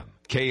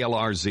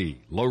KLRZ,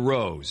 La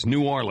Rose,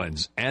 New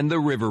Orleans, and the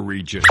River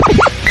Region.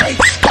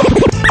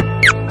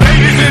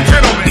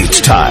 It's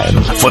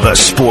time for the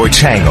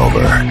Sports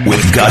Hangover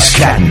with Gus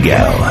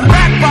Kattengell.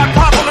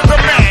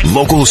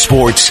 Local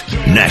sports,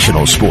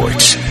 national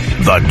sports.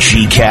 The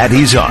G-Cat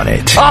is on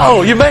it.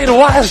 Oh, you made a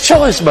wise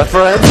choice, my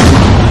friend.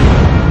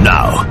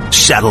 Now,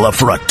 saddle up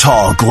for a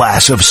tall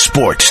glass of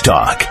sports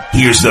talk.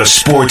 Here's the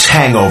Sports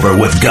Hangover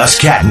with Gus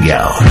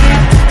Kattengell.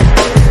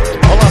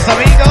 Hola,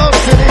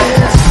 amigos. It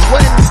is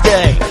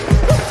Wednesday.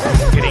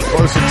 Getting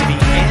closer to the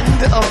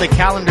end of the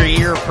calendar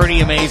year.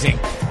 Pretty amazing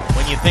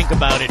when you think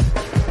about it.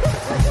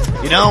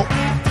 You know,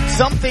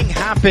 something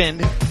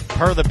happened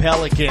per the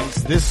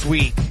Pelicans this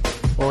week,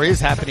 or is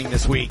happening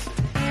this week.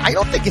 I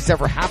don't think it's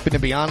ever happened, to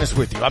be honest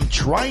with you. I'm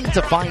trying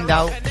to find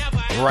out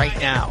right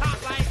now.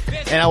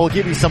 And I will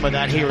give you some of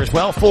that here as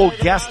well. Full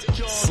guest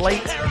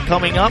slate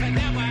coming up.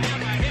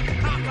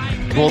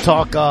 We'll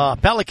talk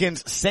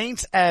Pelicans,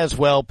 Saints as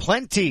well.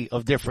 Plenty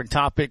of different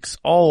topics,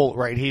 all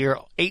right here.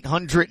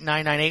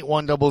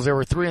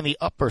 800-998-1003 on the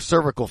Upper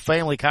Cervical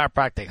Family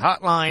Chiropractic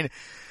Hotline.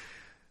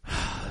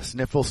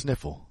 Sniffle,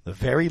 sniffle. The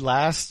very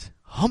last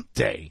hump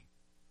day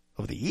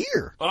of the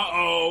year.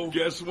 Uh-oh.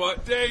 Guess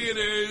what day it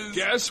is?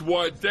 Guess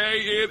what day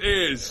it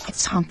is?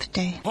 It's hump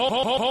day.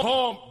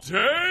 Hump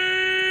day!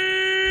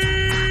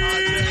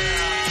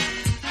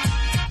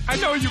 I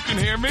know you can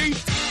hear me.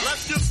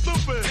 Let's get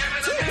stupid.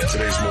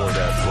 Today's more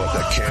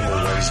that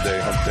Camel Wednesday,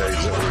 hump day,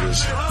 is that what it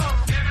is?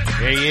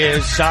 There he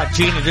is, Shot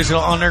Gene,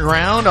 Digital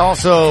Underground,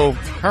 also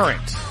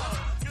current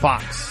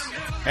Fox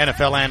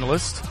NFL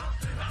analyst,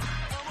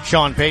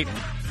 Sean Payton.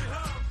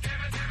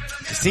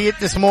 Did you see it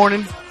this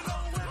morning?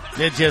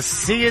 Did you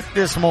see it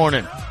this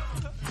morning?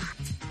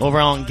 Over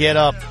on Get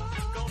Up.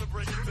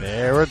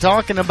 They were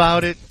talking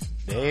about it.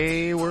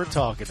 They were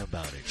talking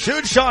about it.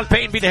 Should Sean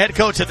Payton be the head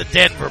coach of the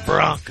Denver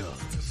Broncos?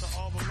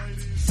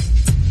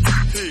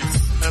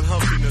 Peace and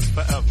humpiness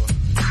forever.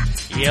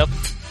 Yep.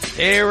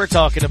 They were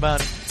talking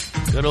about it.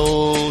 Good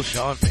old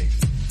Sean Payton.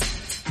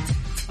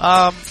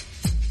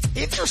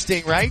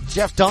 Interesting, right?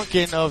 Jeff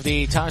Duncan of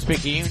the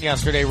Times-Picayune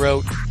yesterday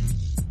wrote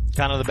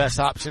kind of the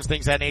best options,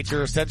 things of that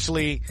nature,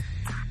 essentially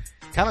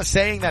kind of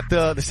saying that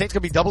the Saints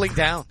going to be doubling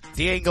down.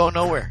 D ain't going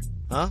nowhere.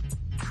 Huh?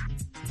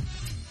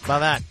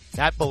 About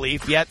that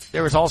belief. Yet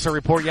there was also a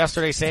report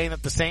yesterday saying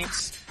that the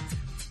Saints,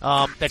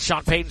 that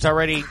Sean Payton's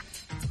already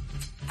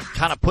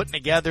kind of putting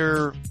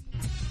together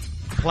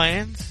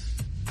plans.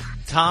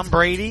 Tom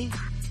Brady,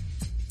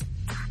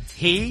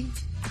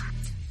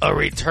 a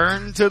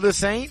return to the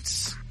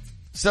Saints.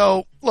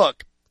 So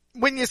look,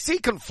 when you see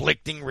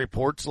conflicting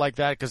reports like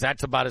that, because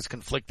that's about as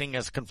conflicting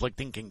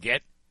can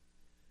get,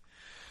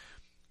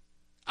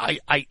 I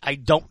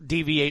don't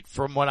deviate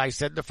from what I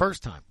said the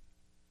first time.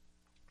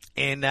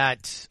 And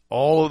that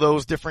all of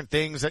those different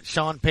things that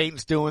Sean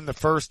Payton's doing, the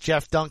first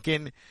Jeff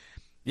Duncan,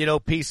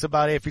 piece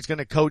about if he's going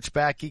to coach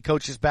back, he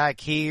coaches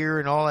back here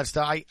and all that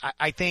stuff.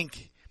 I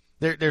think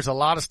there's a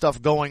lot of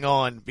stuff going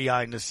on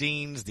behind the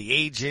scenes, the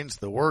agents,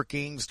 the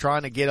workings,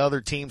 trying to get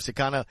other teams to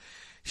kind of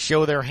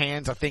show their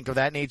hands, I think, of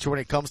that nature when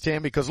it comes to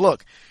him. Because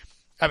look,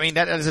 I mean,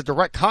 that is a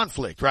direct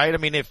conflict, right? I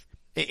mean,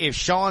 if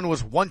Sean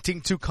was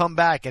wanting to come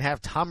back and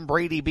have Tom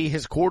Brady be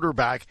his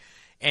quarterback,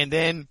 and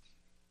then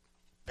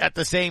at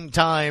the same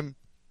time,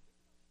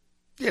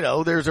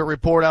 there's a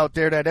report out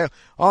there that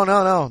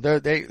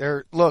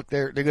they're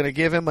going to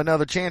give him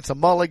another chance, a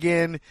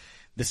mulligan.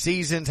 The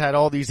season's had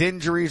all these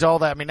injuries, all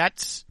that. I mean,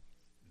 that's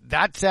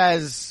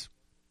as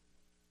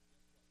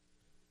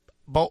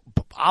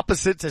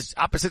opposites as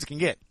opposites can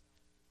get.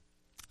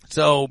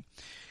 So,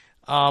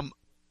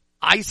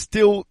 I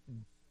still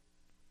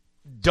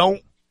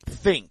don't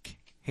think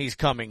he's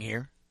coming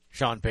here,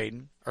 Sean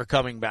Payton, or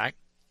coming back.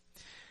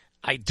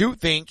 I do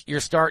think you're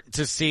starting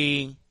to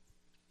see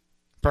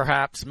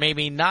perhaps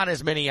maybe not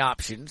as many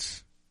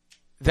options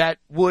that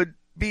would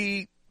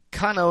be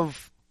kind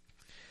of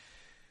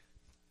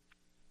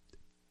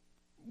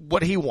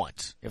what he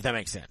wants, if that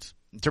makes sense.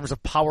 In terms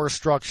of power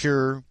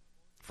structure,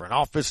 front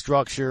office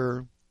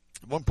structure,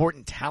 more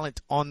important, talent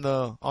on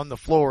the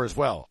floor as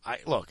well. I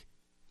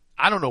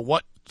don't know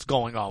what's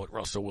going on with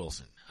Russell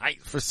Wilson.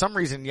 For some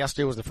reason,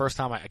 yesterday was the first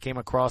time I came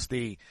across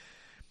the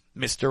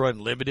Mr.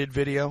 Unlimited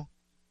video.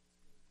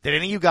 Did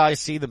any of you guys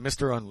see the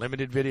Mr.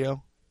 Unlimited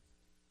video?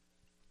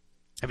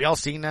 Have y'all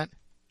seen that?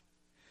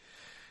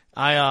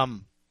 That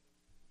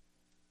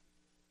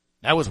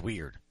was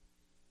weird.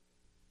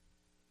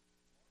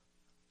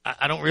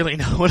 I don't really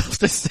know what else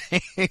to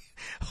say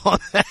on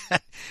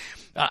that.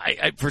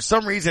 For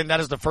some reason, that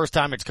is the first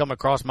time it's come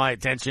across my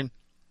attention.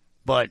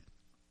 But,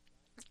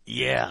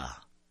 yeah.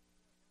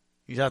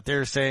 He's out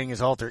there saying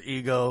his alter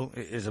ego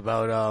is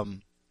about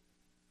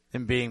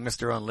him being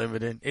Mr.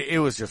 Unlimited. It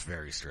was just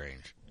very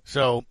strange.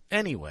 So,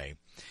 anyway,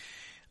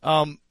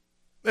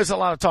 there's a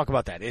lot of talk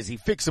about that. Is he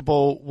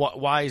fixable?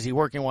 Why is he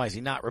working? Why is he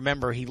not?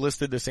 Remember, he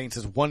listed the Saints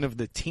as one of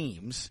the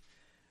teams,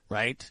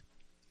 right,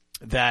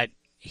 that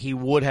he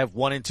would have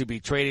wanted to be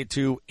traded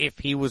to if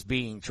he was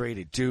being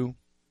traded to.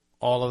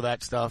 All of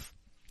that stuff.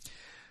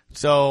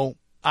 So,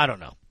 I don't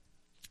know.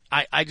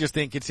 I just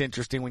think it's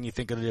interesting when you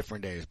think of the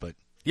different days, but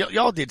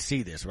y'all did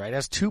see this, right?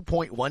 That's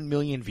 2.1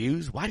 million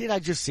views. Why did I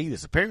just see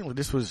this? Apparently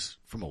this was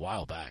from a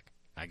while back,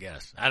 I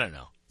guess. I don't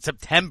know.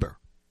 September.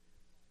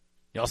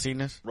 Y'all seen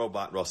this?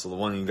 Robot Russell, the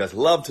one you guys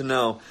love to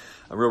know.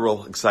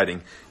 Real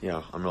exciting.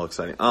 I'm real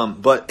exciting.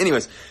 But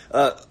anyways,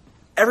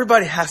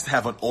 everybody has to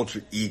have an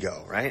alter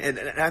ego, right? And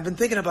I've been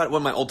thinking about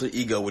what my alter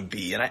ego would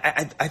be, and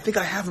I think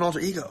I have an alter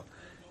ego.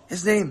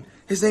 His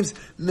name's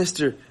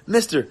Mr.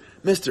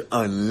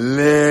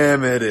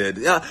 Unlimited.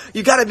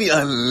 You gotta be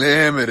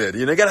unlimited.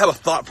 You gotta have a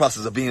thought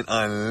process of being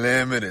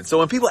unlimited. So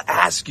when people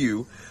ask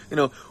you,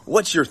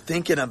 what you're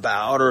thinking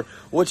about or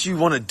what you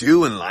want to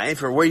do in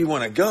life or where you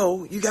want to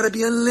go, you gotta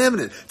be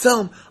unlimited. Tell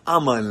them,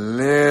 I'm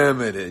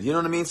unlimited. You know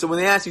what I mean? So when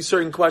they ask you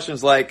certain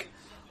questions like,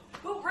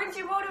 who brings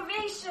you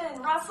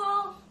motivation,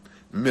 Russell?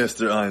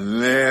 Mr.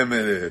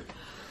 Unlimited.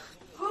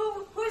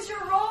 Who's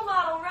your role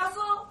model,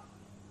 Russell?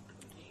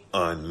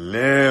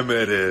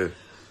 Unlimited.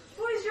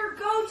 Who's your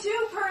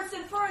go-to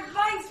person for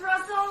advice,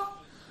 Russell?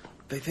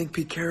 They think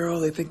Pete Carroll,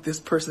 they think this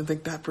person,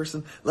 think that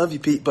person. Love you,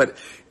 Pete, but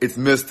it's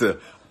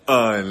Mr.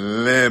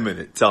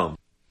 Unlimited. Tell them.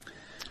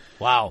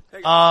 Wow.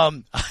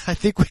 I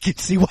think we can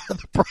see why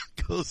the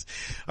Broncos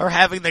are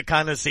having the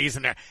kind of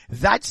season there.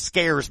 That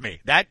scares me.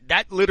 That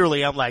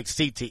literally, I'm like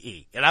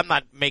CTE, and I'm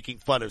not making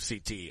fun of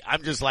CTE.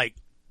 I'm just like,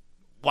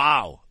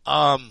 wow.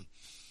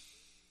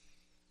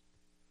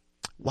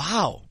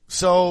 Wow.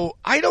 So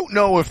I don't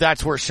know if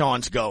that's where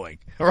Sean's going,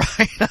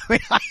 right? I mean,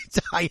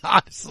 I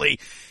honestly,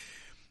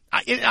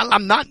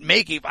 I'm not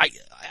making, I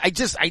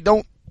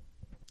don't,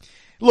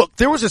 look,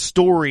 there was a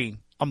story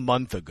a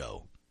month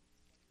ago.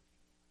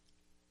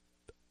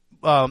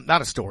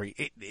 Not a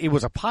story. It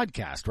was a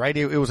podcast, right?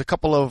 It was a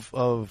couple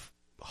of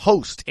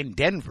hosts in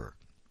Denver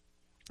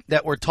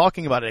that were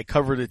talking about it. They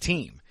covered a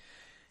team.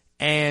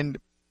 And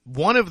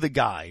one of the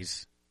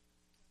guys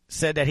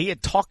said that he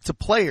had talked to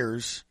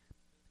players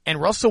and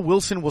Russell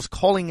Wilson was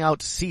calling out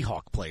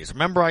Seahawk plays.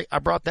 Remember I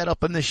brought that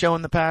up in the show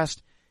in the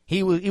past?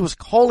 He was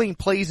calling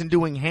plays and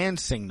doing hand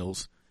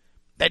signals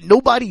that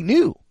nobody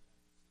knew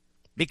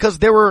because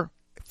they were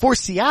for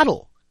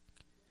Seattle.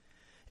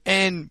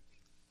 And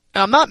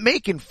I'm not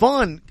making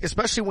fun,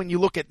 especially when you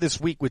look at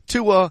this week with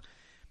Tua.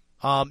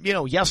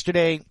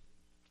 Yesterday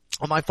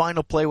on my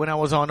final play when I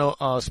was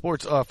on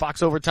sports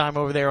Fox Overtime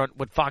over there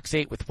with Fox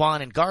 8 with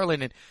Juan and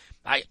Garland,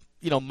 and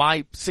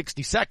my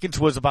 60 seconds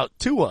was about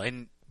Tua,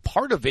 and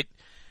part of it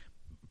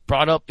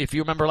brought up, if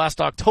you remember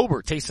last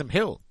October, Taysom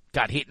Hill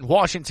got hit in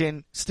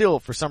Washington. Still,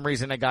 for some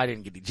reason, that guy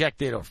didn't get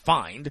ejected or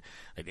fined.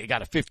 They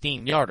got a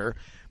 15-yarder.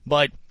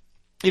 But,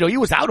 he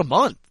was out a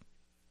month.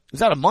 He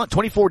was out a month.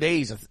 24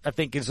 days, I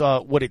think, is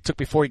what it took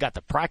before he got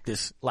to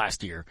practice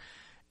last year.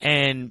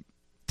 And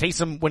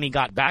Taysom, when he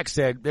got back,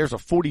 said there's a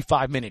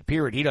 45-minute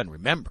period he doesn't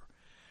remember.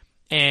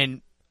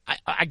 And,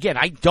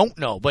 I don't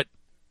know, but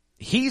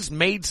he's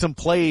made some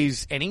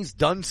plays and he's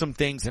done some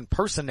things, and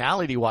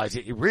personality-wise,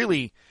 it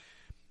really,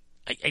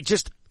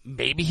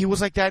 maybe he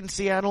was like that in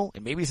Seattle,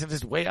 and maybe since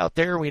it's way out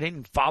there we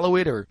didn't follow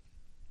it, or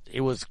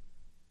it was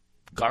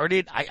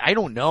guarded. I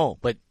don't know,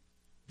 but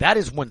that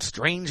is one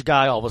strange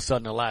guy all of a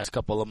sudden the last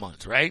couple of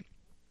months, right?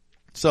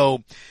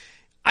 So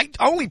I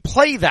only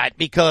play that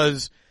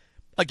because,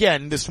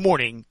 again, this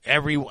morning,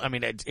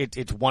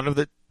 it's one of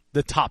the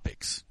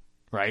topics,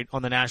 right,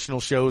 on the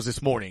national shows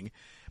this morning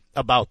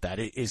about that.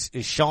 Is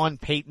Sean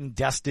Payton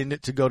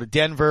destined to go to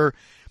Denver?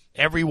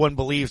 Everyone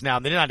believes now,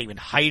 they're not even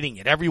hiding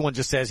it. Everyone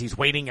just says he's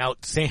waiting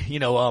out,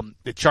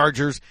 the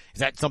Chargers. Is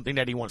that something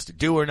that he wants to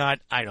do or not?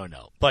 I don't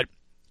know. But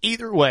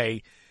either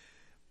way,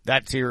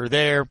 that's here or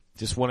there.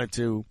 Just wanted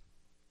to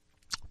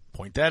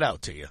point that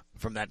out to you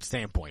from that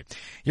standpoint.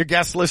 Your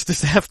guest list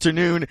this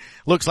afternoon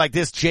looks like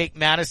this. Jake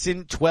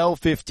Madison,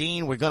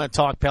 12:15. We're going to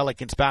talk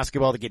Pelicans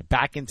basketball to get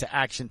back into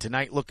action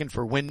tonight, looking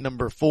for win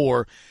number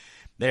 4.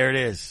 There it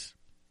is.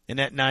 Isn't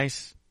that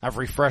nice? I've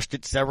refreshed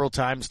it several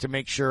times to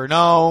make sure.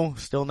 No,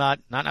 still not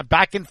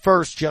back in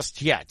first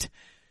just yet.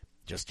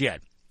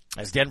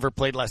 As Denver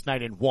played last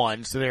night and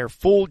won, so they're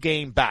full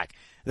game back.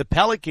 The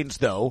Pelicans,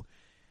 though,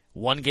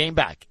 1 game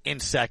back in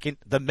second.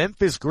 The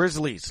Memphis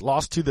Grizzlies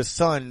lost to the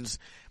Suns.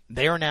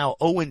 They are now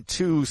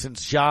 0-2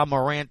 since Ja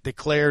Morant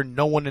declared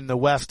no one in the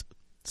West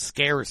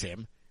scares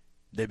him.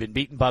 They've been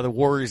beaten by the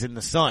Warriors and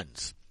the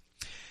Suns.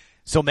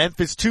 So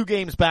Memphis 2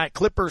 games back.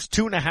 Clippers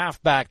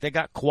 2.5 back. They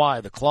got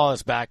Kawhi. The Claw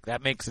is back.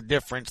 That makes a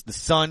difference. The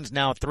Suns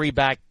now 3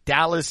 back.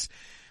 Dallas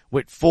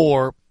with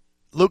 4.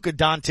 Luka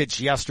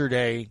Doncic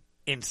yesterday,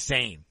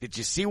 insane. Did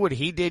you see what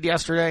he did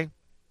yesterday?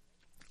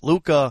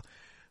 Luka,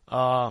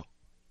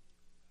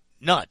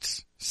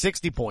 nuts.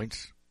 60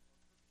 points.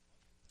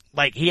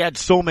 Like, he had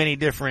so many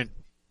different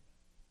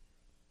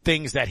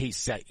things that he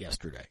set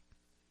yesterday.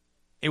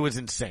 It was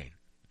insane.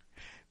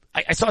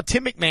 I saw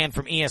Tim McMahon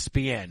from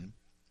ESPN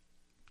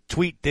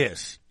tweet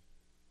this,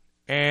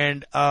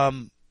 and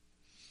covers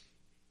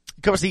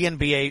the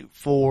NBA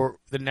for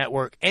the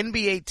network.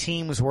 NBA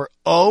teams were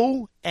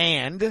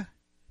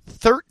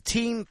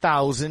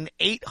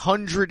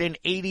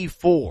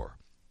 0-13,884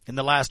 in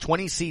the last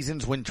 20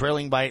 seasons when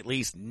trailing by at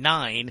least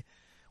 9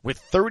 with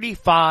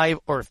 35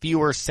 or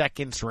fewer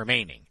seconds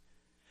remaining.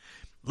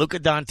 Luka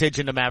Doncic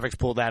and the Mavericks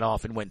pulled that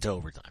off and went to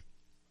overtime.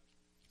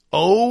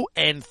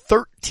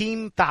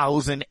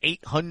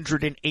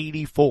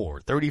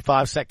 13,884,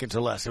 35 seconds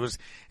or less. It was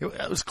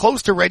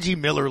close to Reggie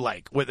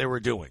Miller-like what they were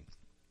doing.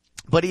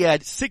 But he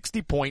had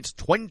 60 points,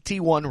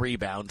 21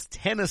 rebounds,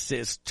 10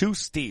 assists, 2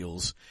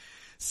 steals,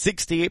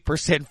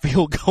 68%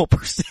 field goal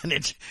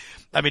percentage.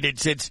 I mean,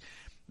 it's,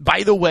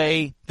 by the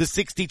way, the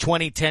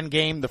 60-20-10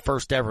 game, the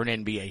first ever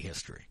in NBA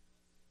history.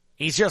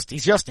 He's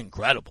just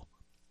incredible.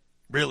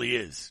 Really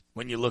is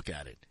when you look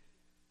at it.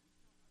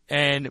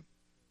 And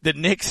the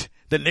Knicks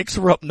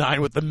were up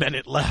 9 with a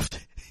minute left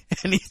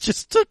and he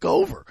just took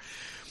over.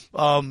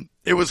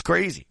 It was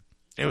crazy.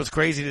 It was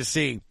crazy to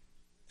see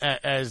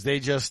as they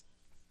just,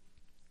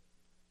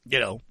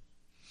 you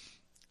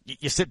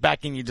sit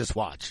back and you just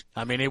watch.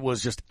 I mean, it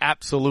was just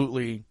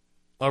absolutely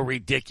a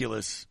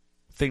ridiculous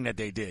thing that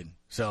they did.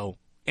 So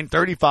in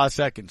 35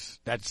 seconds,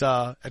 that's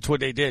what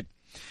they did.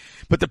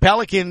 But the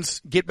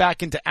Pelicans get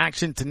back into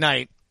action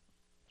tonight.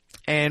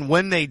 And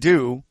when they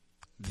do,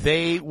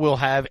 they will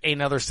have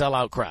another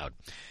sellout crowd.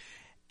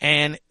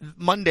 And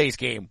Monday's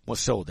game was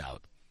sold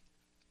out.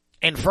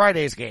 And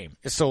Friday's game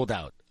is sold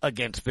out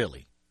against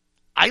Philly.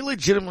 I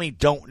legitimately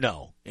don't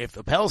know. If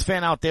a Pels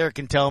fan out there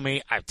can tell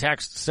me, I've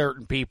texted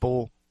certain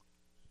people,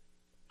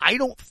 I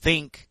don't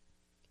think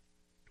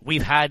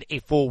we've had a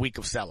full week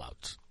of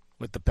sellouts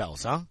with the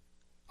Pels, huh?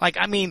 I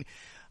think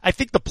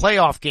the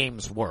playoff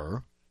games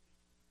were.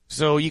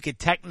 So you could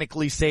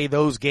technically say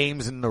those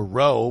games in a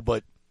row,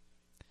 but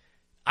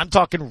I'm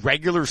talking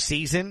regular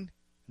season,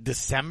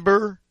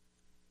 December.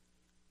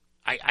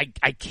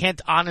 I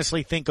can't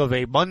honestly think of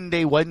a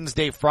Monday,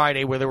 Wednesday,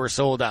 Friday where they were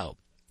sold out.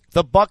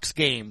 The Bucks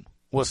game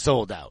was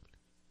sold out.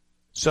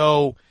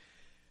 So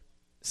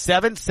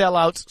 7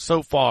 sellouts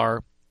so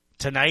far.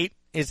 Tonight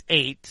is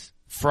 8.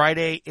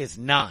 Friday is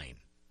 9.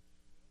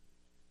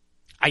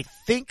 I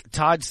think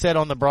Todd said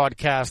on the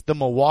broadcast the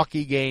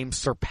Milwaukee game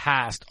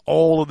surpassed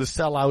all of the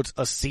sellouts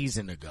a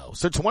season ago.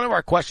 So it's one of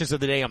our questions of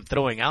the day I'm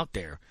throwing out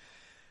there.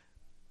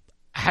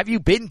 Have you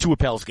been to a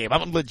Pels game?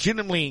 I'm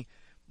legitimately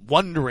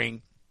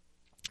wondering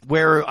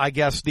where, I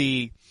guess,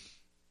 the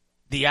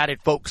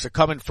added folks are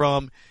coming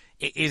from.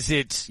 Is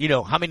it,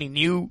 how many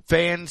new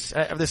fans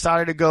have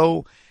decided to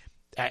go,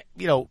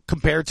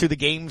 compared to the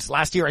games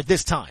last year at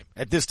this time?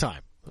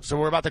 So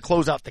we're about to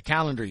close out the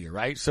calendar year,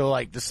 right? So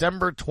like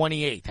December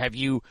 28th, have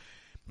you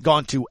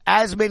gone to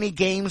as many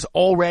games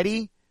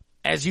already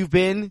as you've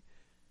been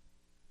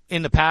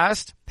in the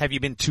past? Have you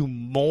been to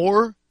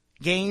more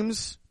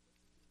games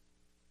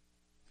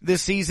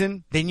this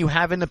season than you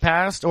have in the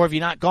past, or have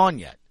you not gone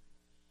yet?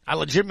 I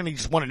legitimately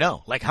just want to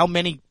know, how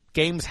many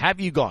games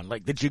have you gone?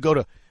 Did you go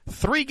to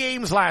 3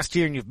 games last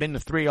year and you've been to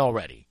 3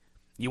 already?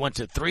 You went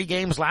to 3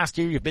 games last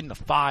year, you've been to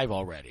 5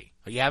 already.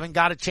 Or you haven't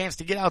got a chance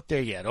to get out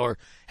there yet, or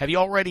have you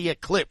already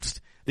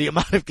eclipsed the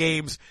amount of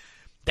games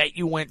that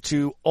you went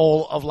to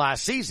all of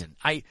last season?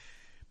 I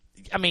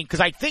mean,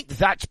 because I think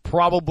that's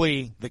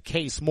probably the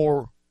case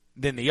more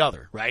than the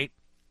other, right?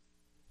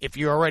 If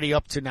you're already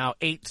up to now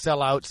 8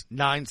 sellouts,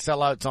 9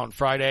 sellouts on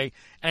Friday,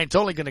 and it's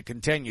only going to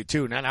continue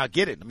too. Now I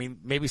get it. I mean,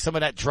 maybe some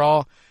of that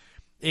draw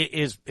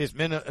is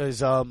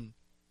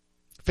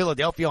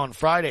Philadelphia on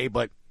Friday,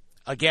 but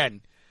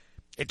again,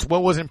 it's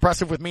what was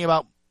impressive with me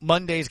about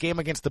Monday's game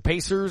against the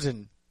Pacers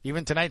and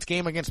even tonight's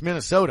game against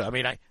Minnesota. I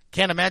mean, I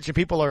can't imagine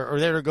people are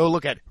there to go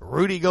look at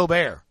Rudy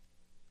Gobert.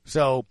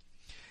 So,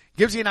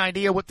 gives you an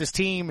idea what this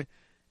team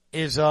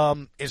is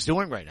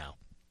doing right now.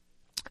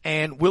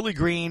 And Willie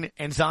Green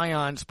and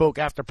Zion spoke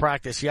after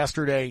practice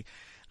yesterday.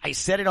 I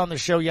said it on the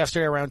show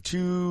yesterday around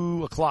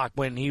 2 o'clock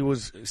when he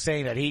was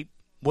saying that he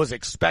was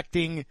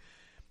expecting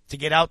to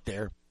get out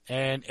there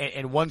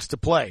and wants to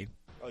play.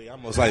 Oh yeah,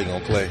 I'm most likely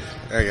gonna play.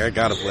 I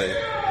gotta play.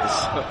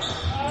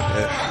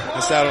 That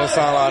don't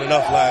sound loud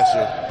enough last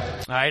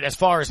year. All right, as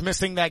far as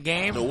missing that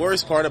game, the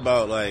worst part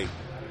about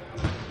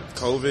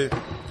COVID,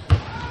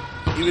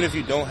 even if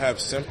you don't have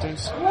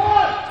symptoms,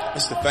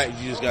 it's the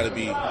fact you just gotta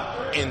be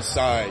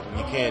inside and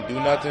you can't do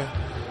nothing.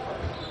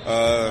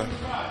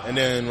 And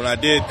then when I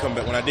did come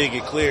back, when I did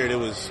get cleared, it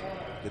was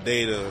the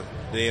day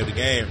of the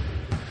game,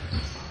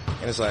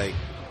 and it's my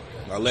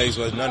legs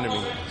wasn't under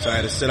me, so I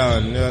had to sit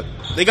out. And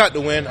they got the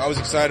win. I was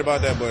excited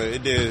about that, but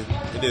it did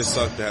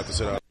suck to have to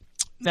sit out.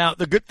 Now,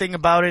 the good thing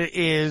about it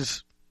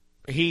is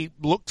he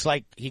looks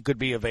like he could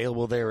be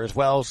available there as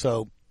well.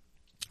 So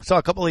I saw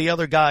a couple of the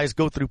other guys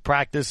go through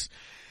practice,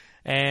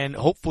 and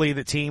hopefully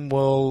the team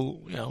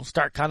will,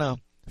 start kind of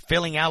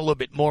filling out a little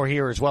bit more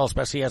here as well,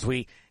 especially as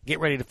we get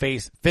ready to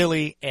face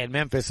Philly and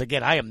Memphis.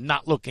 Again, I am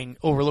not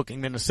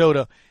overlooking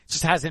Minnesota. It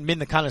just hasn't been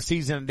the kind of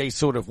season they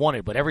sort of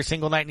wanted. But every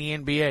single night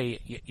in the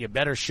NBA, you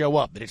better show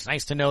up. But it's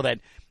nice to know that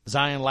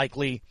Zion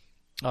likely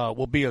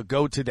will be a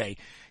go today.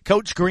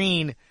 Coach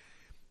Green,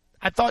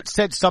 I thought,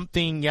 said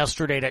something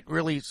yesterday that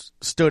really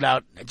stood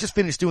out. I just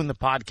finished doing the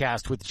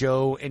podcast with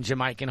Joe and Jim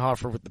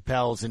Eichenhofer with the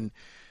Pels, and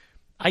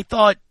I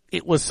thought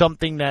it was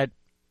something that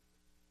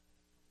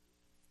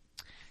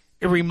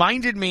it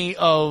reminded me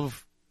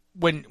of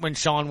when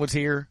Sean was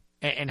here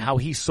and how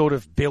he sort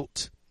of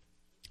built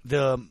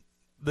the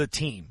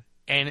team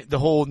and the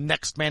whole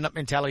next man up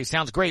mentality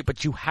sounds great,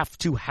 but you have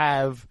to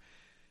have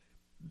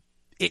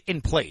it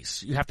in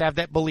place. You have to have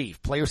that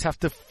belief. Players have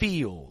to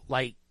feel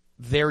like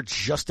they're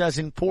just as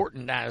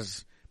important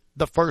as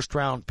the first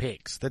round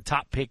picks, the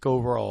top pick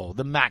overall,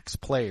 the max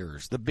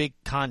players, the big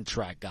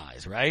contract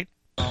guys, right?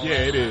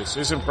 Yeah, it is.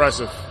 It's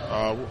impressive.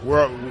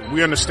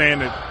 We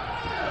understand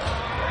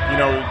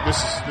that,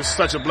 this is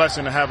such a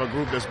blessing to have a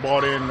group that's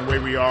bought in the way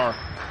we are.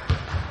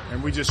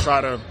 And we just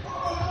try to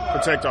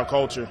protect our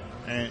culture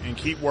and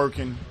keep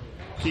working,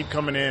 keep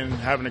coming in,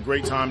 having a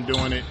great time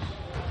doing it,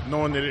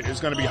 knowing that it's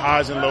going to be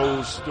highs and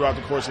lows throughout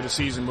the course of the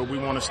season, but we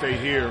want to stay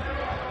here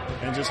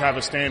and just have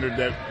a standard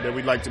that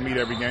we'd like to meet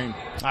every game.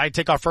 I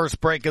take our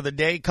first break of the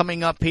day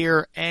coming up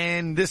here,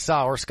 and this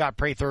hour, Scott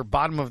Prather,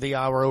 bottom of the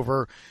hour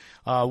over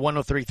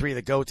 103.3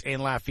 The Goats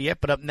in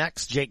Lafayette. But up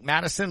next, Jake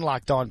Madison,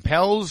 Locked On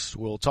Pels.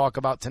 We'll talk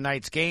about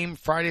tonight's game,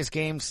 Friday's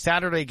game,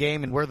 Saturday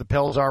game, and where the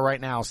Pels are right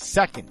now,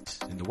 second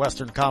in the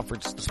Western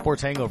Conference, the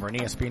Sports Hangover on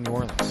ESPN New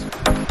Orleans.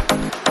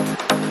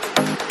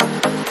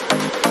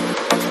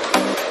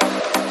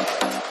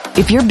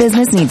 If your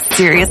business needs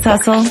serious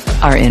hustle,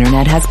 our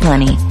internet has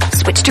plenty.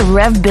 Switch to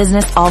Rev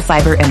Business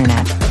All-Fiber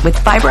Internet. With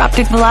fiber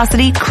optic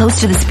velocity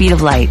close to the speed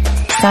of light.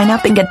 Sign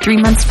up and get 3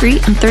 months free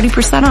and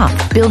 30%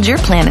 off. Build your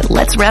plan at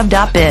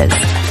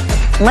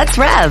letsrev.biz. Let's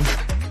Rev!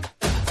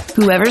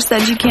 Whoever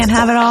said you can't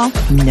have it all,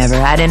 never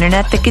had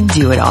internet that could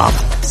do it all.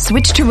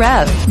 Switch to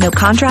Rev. No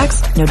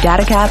contracts, no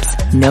data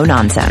caps, no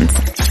nonsense.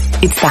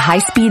 It's the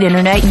high-speed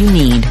internet you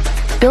need.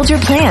 Build your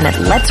plan at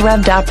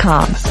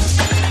letsrev.com.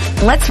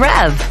 Let's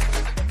Rev!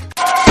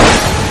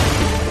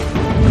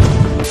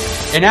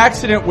 An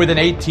accident with an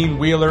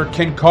 18-wheeler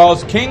can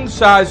cause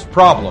king-size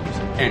problems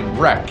and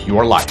wreck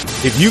your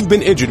life. If you've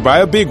been injured by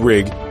a big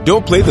rig,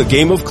 don't play the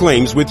game of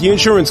claims with the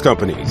insurance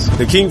companies.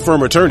 The King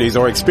Firm attorneys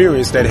are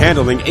experienced at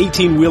handling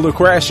 18-wheeler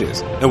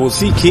crashes and will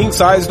see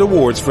king-sized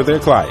awards for their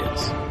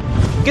clients.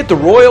 Get the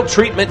royal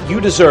treatment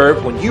you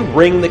deserve when you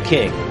ring the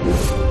King.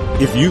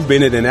 If you've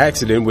been in an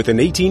accident with an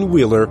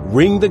 18-wheeler,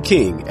 ring the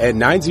King at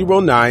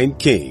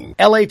 909-KING.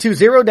 LA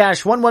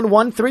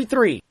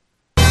 20-11133.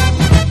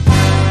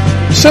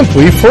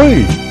 Simply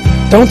free.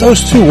 Don't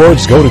those two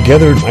words go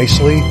together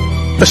nicely?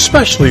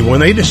 Especially when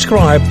they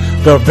describe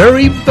the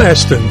very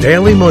best in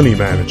daily money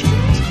management.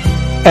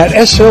 At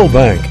SL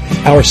Bank,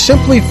 our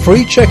Simply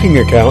Free checking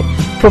account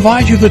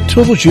provides you the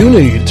tools you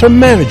need to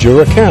manage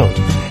your account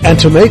and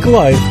to make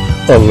life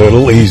a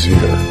little easier.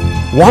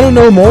 Want to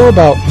know more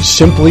about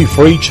Simply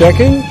Free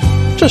checking?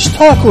 Just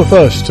talk with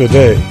us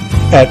today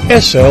at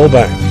SL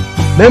Bank.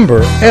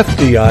 Member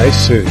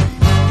FDIC.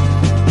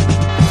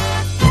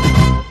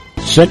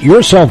 Set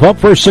yourself up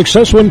for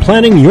success when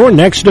planning your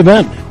next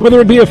event.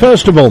 Whether it be a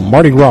festival,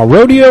 Mardi Gras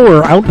rodeo,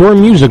 or outdoor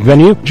music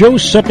venue,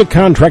 Joe's Septic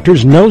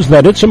Contractors knows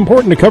that it's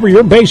important to cover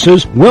your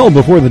bases well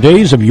before the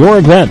days of your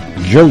event.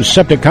 Joe's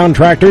Septic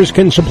Contractors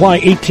can supply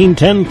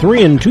 1810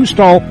 3 and 2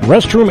 stall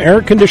restroom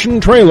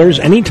air-conditioned trailers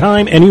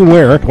anytime,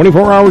 anywhere,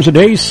 24 hours a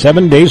day,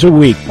 7 days a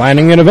week.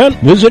 Planning an event?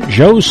 Visit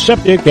Joe's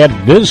Septic at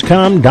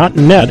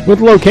bizcom.net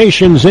with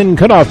locations in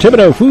Cutoff,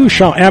 Thibodaux,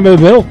 Fourchon,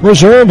 Abbeville,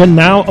 Reserve, and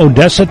now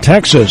Odessa,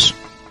 Texas.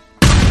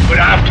 Good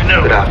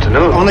afternoon. Good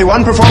afternoon. Only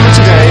one performance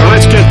a day.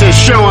 Let's get this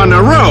show on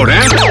the road,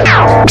 eh?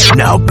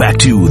 Now back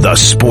to the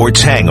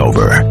Sports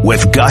Hangover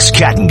with Gus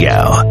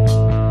Kattengell.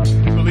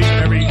 We believe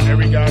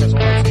every guy that's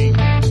on our team,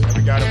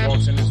 every guy that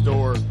walks in this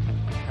door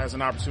has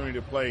an opportunity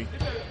to play.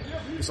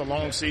 It's a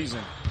long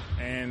season,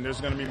 and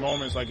there's going to be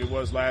moments like it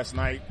was last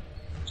night,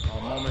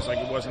 moments like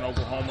it was in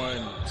Oklahoma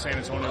and San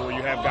Antonio where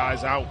you have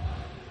guys out,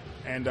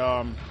 and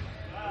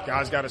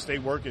guys got to stay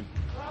working.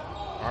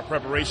 Our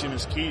preparation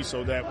is key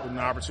so that when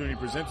the opportunity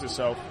presents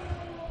itself,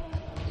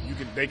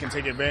 they can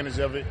take advantage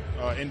of it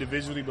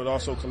individually, but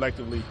also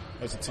collectively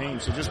as a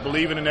team. So just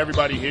believing in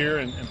everybody here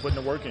and putting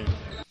the work in.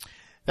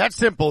 That's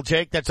simple,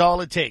 Jake. That's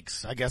all it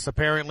takes, I guess,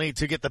 apparently,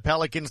 to get the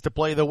Pelicans to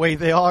play the way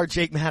they are.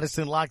 Jake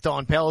Madison, Locked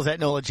On Pels. At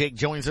NOLA Jake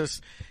joins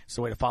us. It's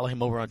the way to follow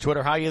him over on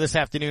Twitter. How are you this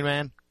afternoon,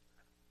 man?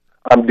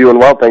 I'm doing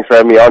well. Thanks for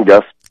having me on,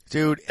 Gus.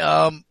 Dude,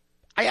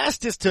 I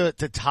asked this to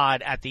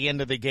Todd at the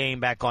end of the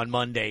game back on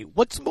Monday.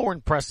 What's more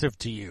impressive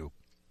to you,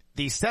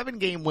 the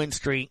 7-game win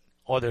streak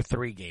or the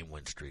 3-game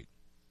win streak?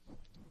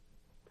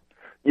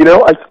 You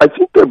know, I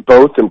think they're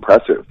both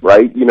impressive,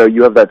 right? You know,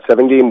 you have that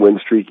 7-game win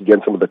streak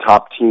against some of the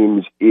top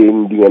teams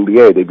in the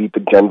NBA. They beat the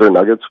Denver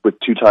Nuggets with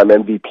 2-time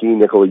MVP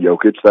Nikola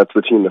Jokic. That's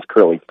the team that's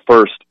currently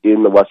first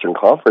in the Western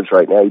Conference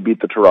right now. You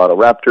beat the Toronto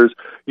Raptors.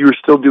 You were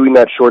still doing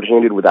that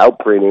shorthanded without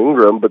Brandon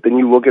Ingram, but then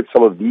you look at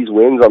some of these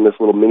wins on this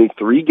little mini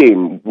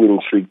 3-game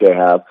winning streak they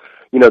have.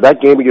 You know, that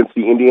game against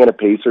the Indiana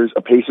Pacers,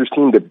 a Pacers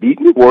team that beat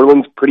New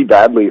Orleans pretty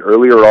badly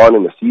earlier on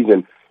in the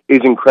season, is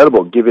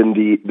incredible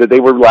given that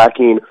they were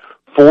lacking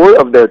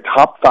 4 of their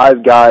top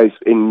 5 guys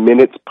in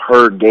minutes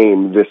per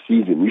game this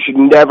season. You should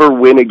never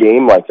win a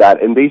game like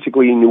that. And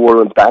basically New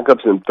Orleans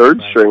backups and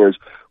third stringers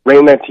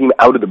ran that team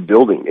out of the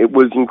building. It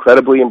was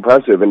incredibly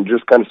impressive and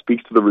just kind of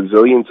speaks to the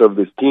resilience of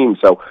this team.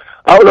 So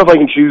I don't know if I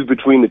can choose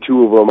between the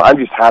two of them. I'm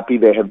just happy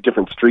they have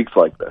different streaks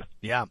like this.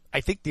 Yeah,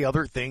 I think the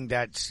other thing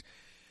that's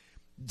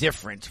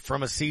different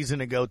from a season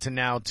ago to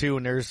now, too,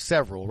 and there's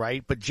several,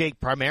 right? But Jake,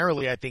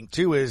 primarily, I think,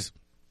 too, is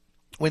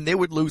when they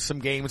would lose some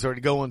games or to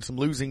go on some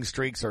losing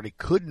streaks or they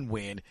couldn't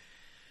win,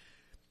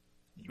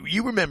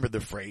 you remember the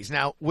phrase.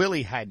 Now,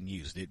 Willie hadn't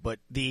used it, but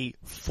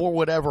for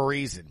whatever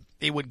reason,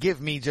 it would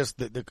give me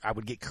just I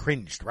would get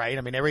cringed, right?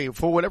 I mean,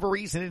 for whatever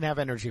reason, didn't have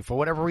energy. For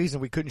whatever reason,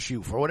 we couldn't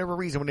shoot. For whatever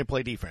reason, we didn't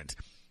play defense.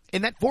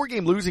 In that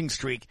 4-game losing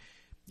streak,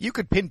 you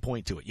could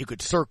pinpoint to it. You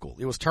could circle.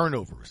 It was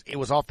turnovers. It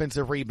was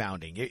offensive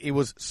rebounding. It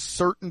was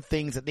certain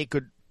things that they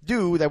could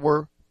do that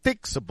were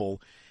fixable.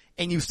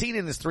 And you've seen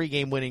in this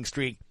 3-game winning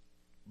streak,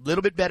 a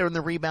little bit better in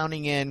the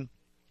rebounding end,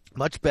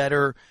 much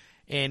better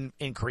in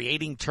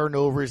creating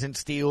turnovers and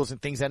steals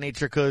and things of that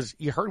nature. Because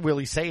you heard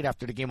Willie say it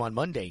after the game on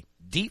Monday.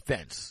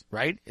 Defense,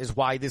 right, is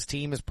why this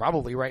team is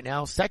probably right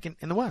now second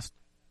in the West.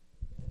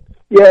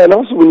 Yeah, and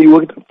also when you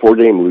look at the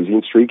 4-game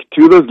losing streak,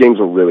 2 of those games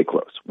were really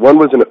close. One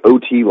was an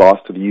OT loss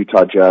to the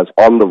Utah Jazz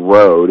on the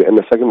road, and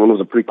the second one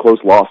was a pretty close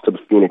loss to the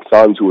Phoenix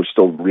Suns, who were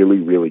still really,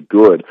 really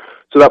good.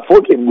 So that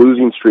 4-game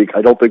losing streak,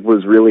 I don't think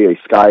was really a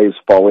sky is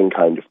falling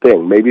kind of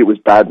thing. Maybe it was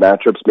bad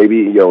matchups.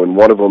 Maybe, in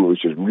one of them it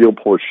was just real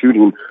poor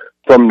shooting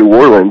from New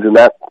Orleans, and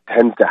that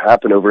tends to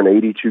happen over an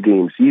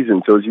 82-game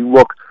season. So as you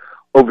look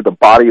over the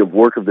body of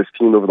work of this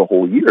team over the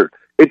whole year,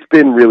 it's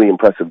been really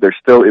impressive. They're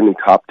still in the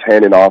top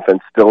 10 in offense,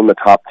 still in the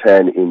top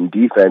 10 in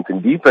defense,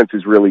 and defense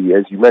has really,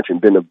 as you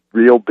mentioned, been a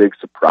real big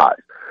surprise.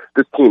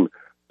 This team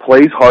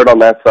plays hard on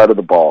that side of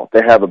the ball.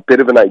 They have a bit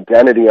of an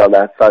identity on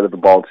that side of the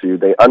ball, too.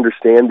 They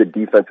understand the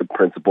defensive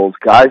principles.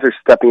 Guys are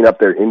stepping up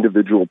their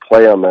individual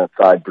play on that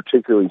side,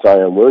 particularly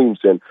Zion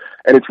Williamson,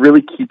 and it's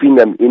really keeping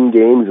them in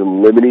games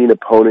and limiting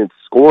opponents'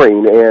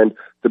 scoring, and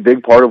the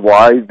big part of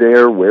why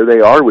they're where they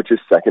are, which is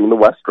second in the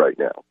West right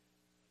now.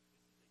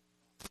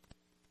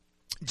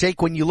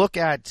 Jake, when you look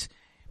at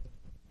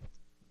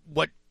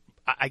what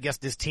I guess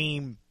this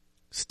team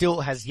still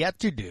has yet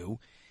to do,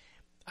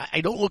 I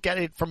don't look at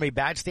it from a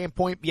bad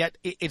standpoint, yet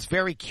it's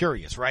very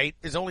curious, right?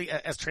 There's only,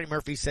 as Trey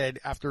Murphy said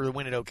after the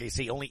win at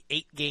OKC, only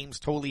 8 games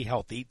totally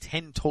healthy,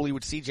 10 totally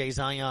with CJ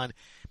Zion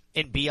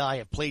and BI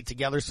have played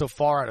together so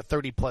far out of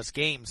 30-plus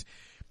games.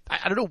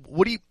 I don't know,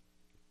 what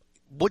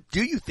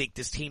do you think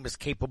this team is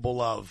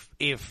capable of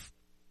if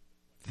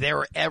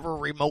they're ever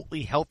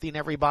remotely healthy and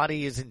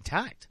everybody is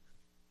intact?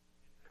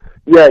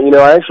 Yeah,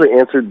 I actually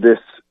answered this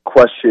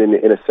question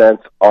in a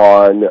sense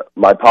on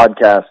my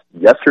podcast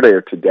yesterday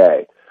or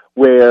today,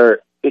 where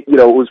it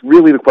was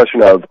really the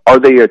question of, are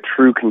they a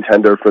true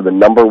contender for the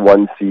number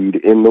 1 seed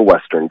in the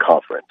Western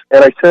Conference?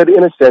 And I said,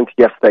 in a sense,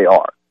 yes, they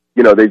are.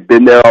 They've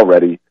been there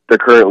already. They're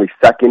currently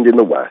second in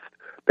the West.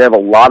 They have a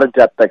lot of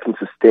depth that can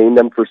sustain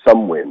them for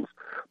some wins.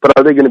 But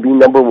are they going to be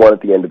number 1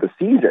 at the end of the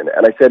season?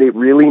 And I said it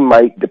really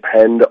might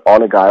depend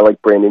on a guy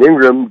like Brandon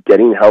Ingram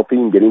getting healthy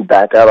and getting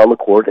back out on the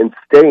court and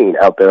staying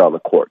out there on the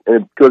court. And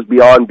it goes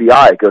beyond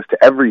BI. It goes to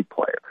every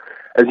player.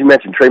 As you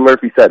mentioned, Trey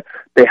Murphy said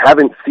they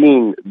haven't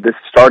seen this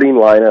starting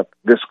lineup,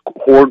 this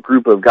core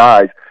group of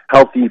guys,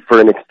 healthy for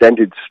an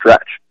extended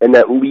stretch. And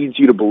that leads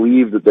you to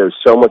believe that there's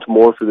so much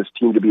more for this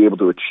team to be able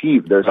to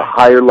achieve. There's a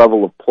higher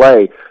level of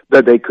play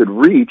that they could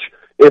reach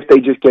if they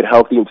just get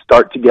healthy and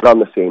start to get on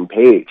the same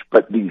page.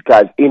 But these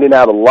guys in and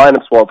out of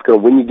lineups, while it's going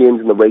to win you games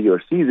in the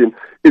regular season,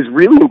 is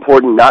really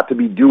important not to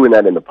be doing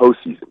that in the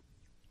postseason.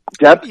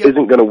 Depth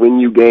isn't going to win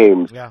you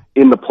games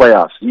in the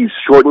playoffs. You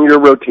shorten your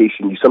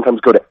rotation. You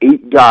sometimes go to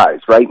 8 guys,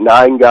 right?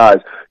 9 guys.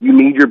 You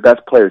need your best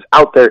players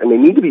out there, and they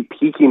need to be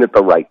peaking at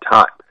the right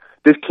time.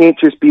 This can't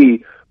just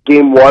be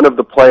game 1 of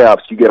the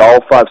playoffs, you get all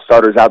 5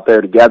 starters out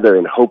there together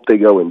and hope they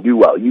go and do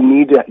well. You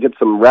need to get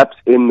some reps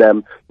in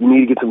them. You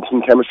need to get some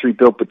team chemistry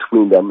built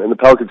between them. And the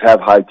Pelicans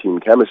have high team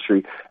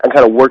chemistry, and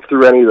kind of work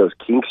through any of those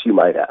kinks you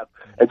might have.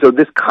 And so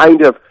this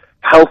kind of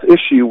health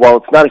issue, while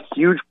it's not a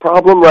huge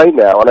problem right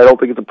now, and I don't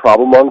think it's a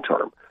problem long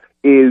term,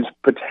 is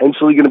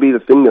potentially going to be the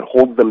thing that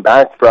holds them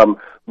back from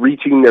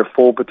reaching their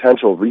full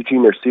potential,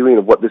 reaching their ceiling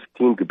of what this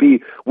team could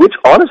be, which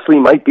honestly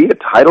might be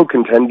a title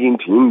contending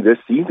team this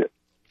season.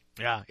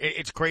 Yeah,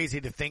 it's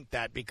crazy to think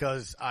that,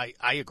 because I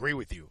agree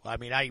with you. I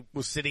mean, I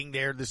was sitting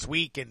there this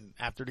week and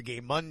after the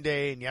game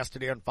Monday and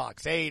yesterday on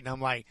Fox 8, and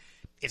I'm like,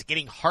 it's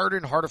getting harder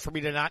and harder for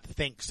me to not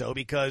think so,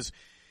 because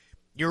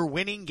you're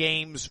winning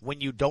games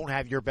when you don't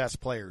have your best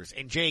players.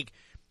 And Jake,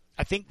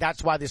 I think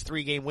that's why this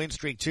 3-game win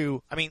streak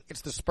too, I mean,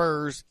 it's the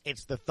Spurs,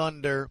 it's the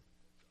Thunder,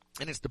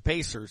 and it's the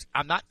Pacers.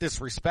 I'm not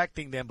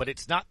disrespecting them, but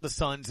it's not the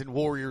Suns and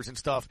Warriors and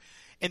stuff.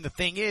 And the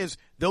thing is,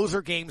 those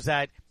are games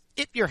that,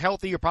 if you're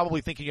healthy, you're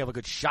probably thinking you have a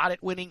good shot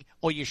at winning,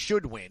 or you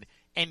should win.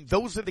 And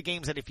those are the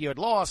games that if you had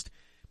lost,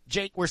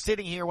 Jake, we're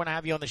sitting here when I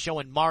have you on the show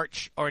in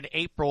March or in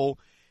April,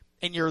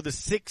 and you're the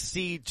 6th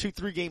seed,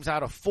 2-3 games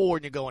out of 4,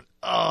 and you're going,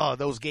 oh,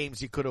 those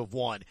games you could have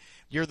won.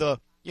 You're the,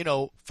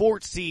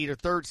 4th seed or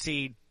 3rd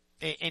seed,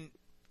 and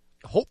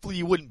hopefully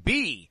you wouldn't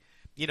be,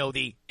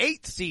 the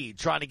 8th seed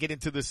trying to get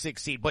into the 6th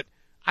seed. But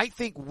I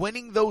think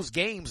winning those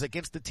games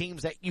against the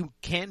teams that you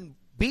can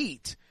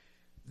beat,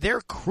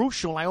 they're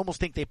crucial. I almost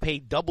think they pay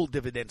double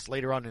dividends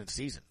later on in the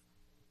season.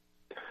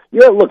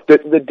 Yeah, look,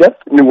 the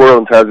depth New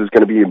Orleans has is going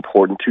to be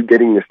important to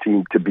getting this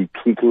team to be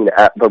peaking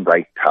at the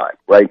right time,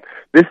 right?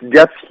 This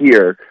depth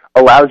here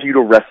allows you to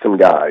rest some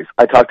guys.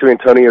 I talked to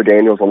Antonio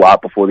Daniels a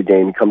lot before the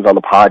game. He comes on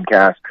the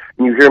podcast,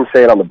 and you hear him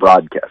say it on the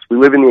broadcast. We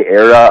live in the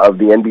era of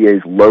the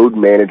NBA's load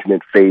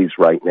management phase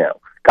right now.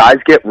 Guys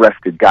get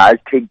rested. Guys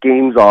take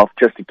games off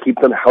just to keep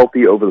them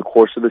healthy over the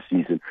course of the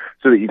season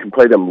so that you can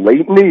play them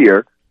late in the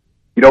year.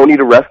 You don't need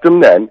to rest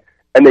them then,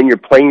 and then you're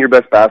playing your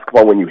best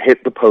basketball when you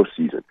hit the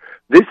postseason.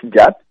 This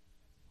depth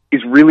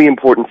is really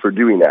important for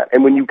doing that.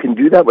 And when you can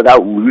do that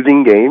without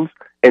losing games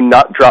and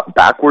not drop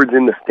backwards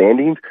in the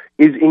standings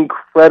is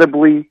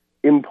incredibly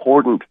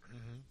important.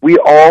 Mm-hmm. We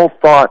all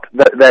thought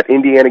that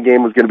Indiana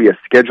game was going to be a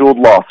scheduled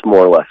loss,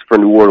 more or less, for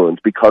New Orleans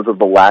because of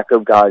the lack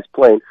of guys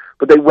playing.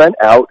 But they went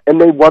out and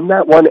they won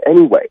that one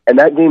anyway. And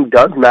that game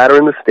does matter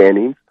in the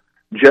standings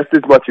just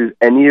as much as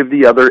any of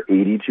the other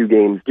 82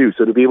 games do.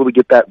 So to be able to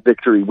get that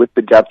victory with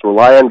the depth,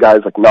 rely on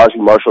guys like Najee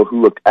Marshall,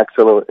 who looked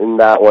excellent in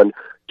that one,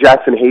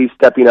 Jackson Hayes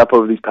stepping up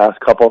over these past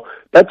couple,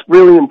 that's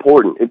really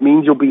important. It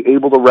means you'll be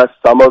able to rest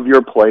some of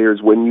your players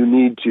when you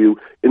need to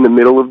in the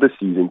middle of the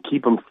season,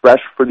 keep them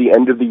fresh for the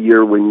end of the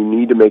year when you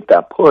need to make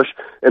that push,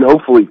 and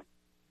hopefully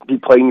be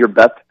playing your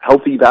best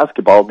healthy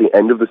basketball at the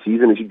end of the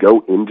season as you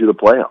go into the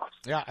playoffs.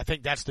 Yeah, I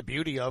think that's the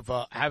beauty of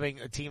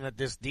having a team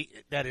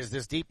that is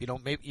this deep.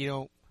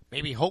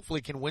 Maybe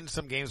hopefully can win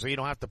some games where you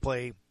don't have to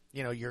play,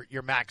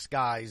 your max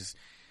guys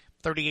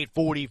 38,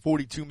 40,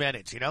 42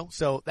 minutes,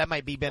 So that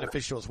might be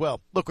beneficial as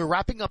well. Look, we're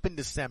wrapping up in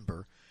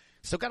December.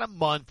 Still got a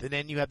month, and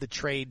then you have the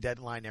trade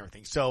deadline and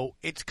everything. So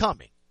it's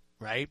coming,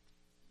 right?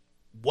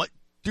 What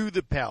do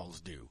the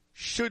Pels do?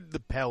 Should the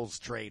Pels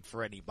trade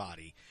for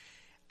anybody?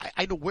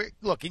 I know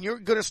look, and you're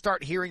going to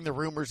start hearing the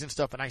rumors and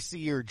stuff, and I see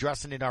you're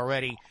addressing it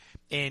already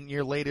in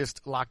your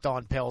latest Locked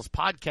On Pels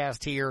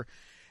podcast here.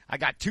 I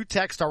got 2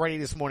 texts already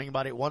this morning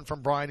about it. One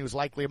from Brian, who's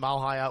likely a mile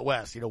high out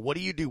west. What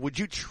do you do? Would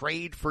you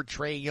trade for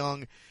Trae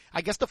Young?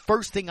 I guess the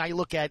first thing I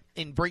look at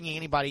in bringing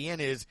anybody in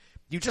is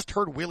you just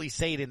heard Willie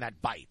say it in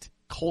that bite.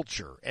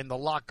 Culture and the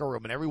locker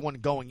room and everyone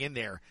going in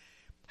there.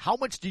 How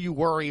much do you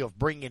worry of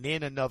bringing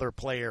in another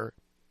player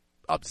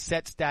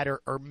upsets that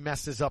or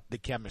messes up the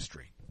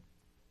chemistry?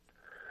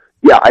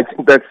 Yeah, I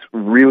think that's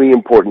really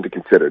important to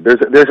consider.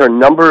 There's a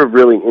number of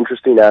really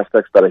interesting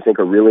aspects that I think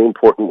are really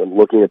important when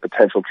looking at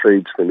potential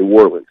trades for New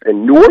Orleans.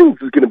 And New Orleans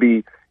is going to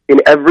be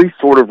in every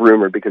sort of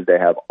rumor because they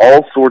have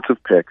all sorts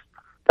of picks.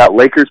 That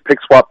Lakers pick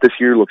swap this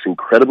year looks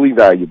incredibly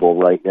valuable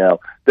right now.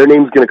 Their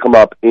name's going to come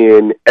up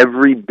in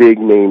every big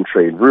name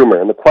trade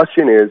rumor. And the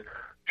question is,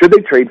 should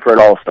they trade for an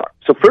all-star?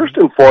 So first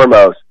and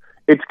foremost,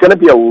 it's going to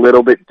be a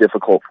little bit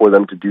difficult for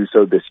them to do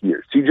so this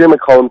year. CJ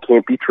McCollum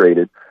can't be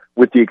traded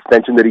with the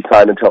extension that he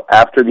signed until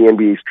after the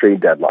NBA's trade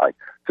deadline.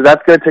 So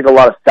that's going to take a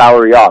lot of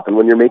salary off. And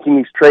when you're making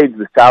these trades,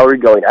 the salary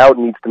going out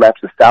needs to match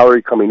the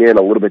salary coming in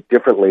a little bit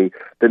differently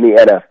than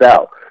the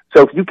NFL.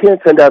 So if you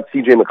can't send out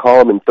C.J.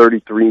 McCollum in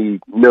 $33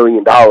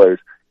 million,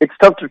 it's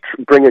tough to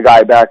bring a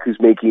guy back who's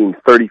making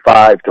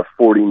 $35 to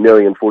 $40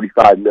 million,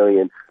 $45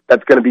 million.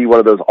 That's going to be one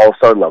of those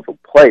all-star level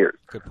players.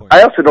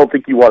 I also don't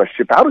think you want to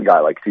ship out a guy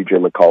like C.J.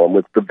 McCollum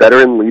with the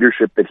veteran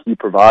leadership that he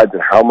provides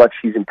and how much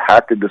he's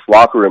impacted this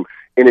locker room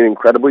in an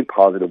incredibly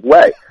positive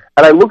way.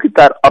 And I look at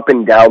that up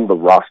and down the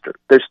roster.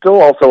 There's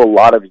still also a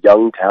lot of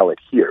young talent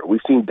here.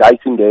 We've seen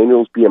Dyson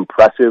Daniels be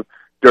impressive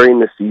during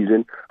the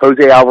season.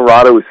 Jose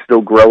Alvarado is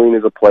still growing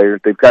as a player.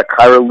 They've got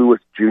Kyra Lewis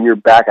Jr.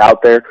 back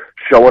out there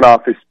showing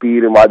off his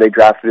speed and why they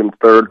drafted him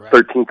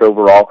 13th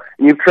overall.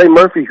 And you have Trey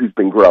Murphy who's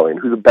been growing,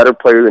 who's a better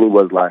player than he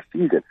was last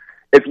season.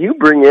 If you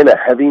bring in a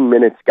heavy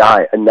minutes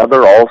guy,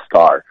 another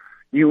all-star,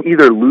 you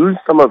either lose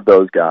some of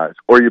those guys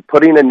or you're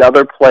putting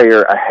another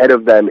player ahead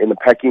of them in the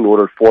pecking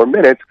order 4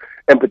 minutes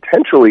and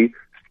potentially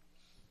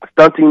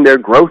stunting their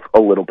growth a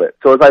little bit.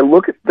 So as I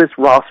look at this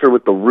roster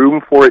with the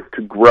room for it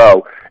to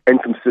grow and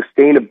some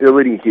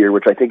sustainability here,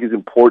 which I think is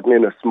important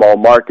in a small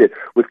market,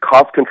 with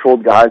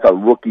cost-controlled guys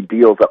on rookie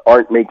deals that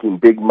aren't making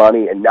big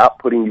money and not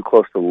putting you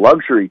close to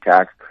luxury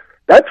tax,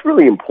 that's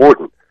really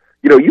important.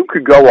 You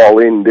could go all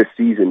in this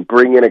season,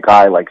 bring in a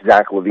guy like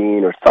Zach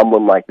LaVine or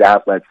someone like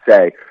that, let's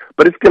say,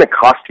 but it's going to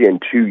cost you in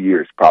 2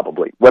 years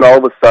probably, when all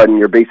of a sudden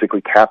you're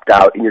basically capped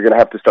out and you're going to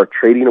have to start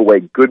trading away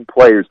good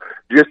players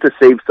just to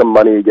save some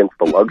money against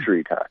the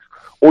luxury tax.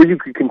 Or you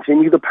could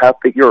continue the path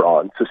that you're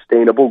on,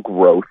 sustainable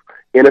growth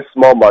in a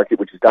small market,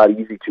 which is not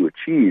easy to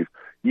achieve.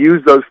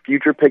 Use those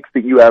future picks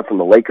that you have from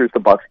the Lakers, the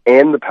Bucks,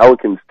 and the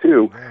Pelicans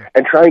too,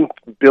 and try and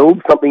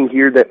build something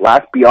here that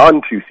lasts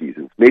beyond 2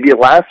 seasons. Maybe it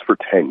lasts for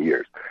 10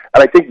 years.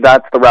 And I think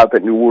that's the route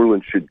that New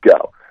Orleans should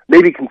go.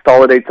 Maybe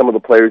consolidate some of the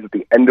players at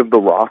the end of the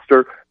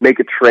roster, make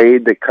a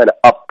trade that kind of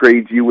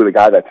upgrades you with a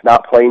guy that's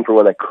not playing for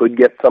one that could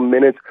get some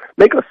minutes.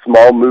 Make a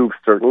small move,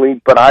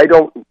 certainly, but I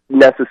don't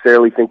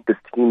necessarily think this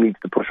team needs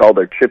to push all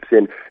their chips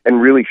in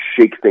and really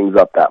shake things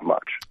up that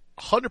much.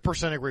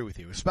 100% agree with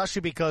you,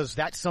 especially because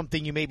that's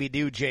something you maybe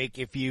do, Jake,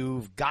 if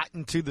you've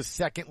gotten to the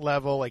second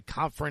level, like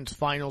conference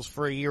finals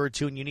for a year or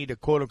two, and you need to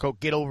quote unquote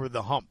get over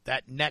the hump,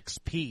 that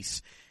next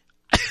piece.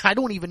 I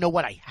don't even know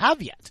what I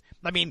have yet.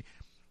 I mean,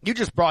 you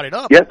just brought it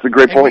up. Yeah, it's a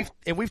great point.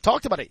 We've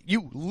talked about it.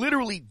 You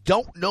literally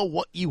don't know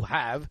what you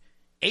have.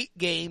 8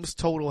 games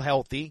total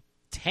healthy,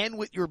 10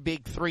 with your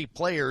big 3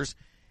 players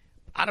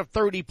out of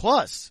 30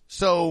 plus.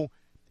 So,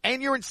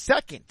 and you're in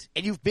second,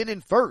 and you've been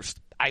in first.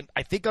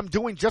 I think I'm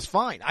doing just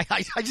fine.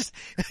 I just,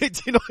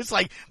 it's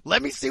like,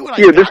 let me see what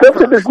I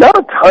got. There's not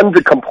a ton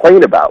to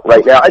complain about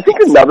right now. I think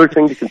another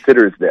thing to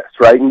consider is this,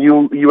 right? And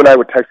you and I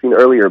were texting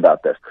earlier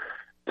about this.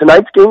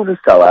 Tonight's game is a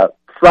sellout.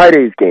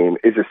 Friday's game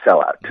is a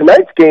sellout.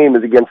 Tonight's game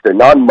is against a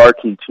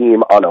non-marquee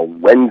team on a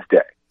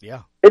Wednesday.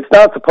 Yeah. It's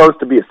not supposed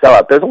to be a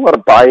sellout. There's a lot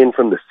of buy-in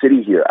from the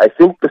city here. I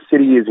think the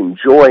city is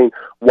enjoying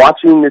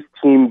watching this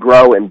team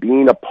grow and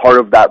being a part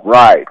of that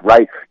ride,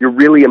 right? You're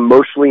really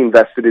emotionally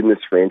invested in this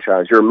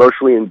franchise. You're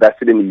emotionally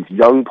invested in these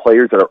young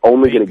players that are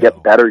only going to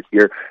get better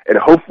here and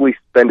hopefully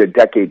spend a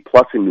decade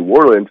plus in New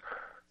Orleans.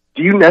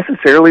 Do you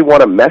necessarily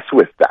want to mess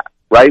with that,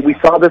 right? We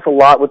saw this a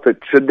lot with the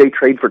should they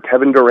trade for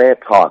Kevin Durant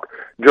talk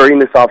during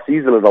this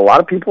offseason. As a lot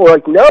of people are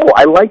like, no,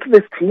 I like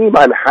this team.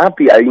 I'm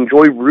happy. I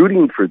enjoy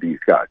rooting for these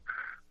guys.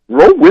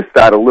 Roll with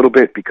that a little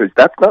bit because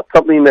that's not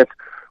something that's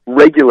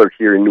regular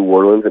here in New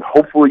Orleans, and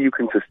hopefully you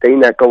can sustain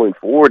that going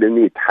forward, and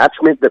the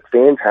attachment that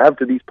fans have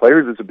to these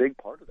players is a big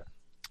part of that.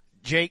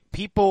 Jake,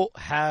 people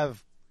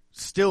have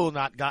still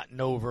not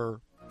gotten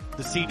over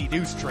the CD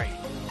Deuce trade,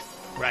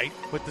 right,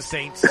 with the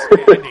Saints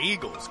and the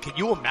Eagles. Can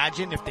you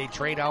imagine if they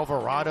trade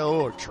Alvarado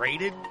or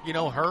traded,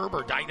 Herb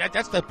or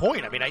that's the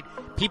point. I mean,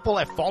 people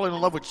have fallen in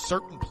love with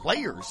certain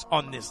players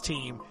on this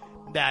team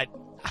that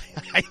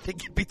I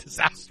think it'd be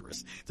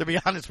disastrous, to be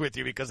honest with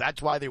you, because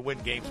that's why they win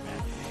games,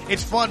 man.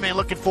 It's fun, man.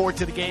 Looking forward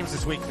to the games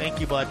this week.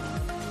 Thank you, bud.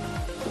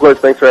 Of course,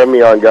 thanks for having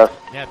me on, Gus.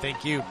 Yeah,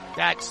 thank you.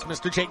 That's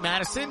Mr. Jake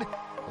Madison,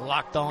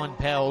 Locked On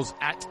Pels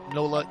at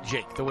NOLA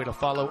Jake. The way to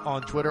follow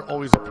on Twitter.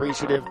 Always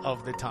appreciative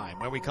of the time.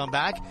 When we come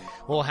back,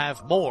 we'll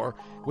have more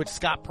with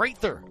Scott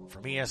Prather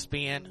from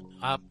ESPN.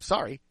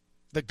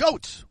 The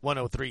GOATS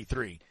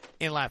 103.3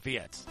 in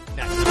Lafayette.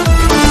 Next.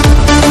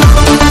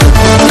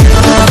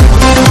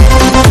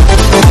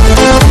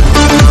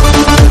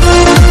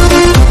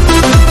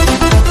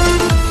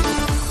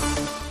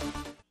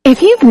 If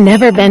you've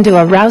never been to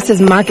a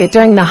Rouse's Market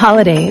during the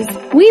holidays,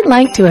 we'd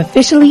like to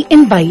officially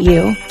invite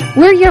you.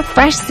 We're your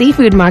fresh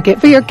seafood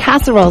market for your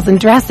casseroles and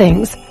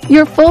dressings,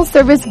 your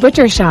full-service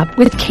butcher shop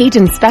with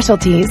Cajun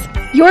specialties,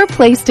 your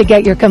place to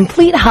get your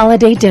complete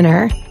holiday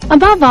dinner.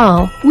 Above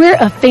all, we're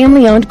a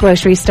family-owned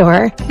grocery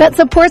store that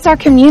supports our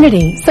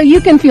community so you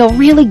can feel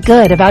really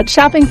good about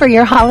shopping for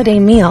your holiday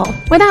meal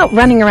without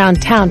running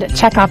around town to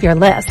check off your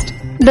list.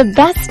 The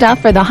best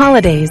stuff for the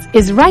holidays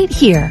is right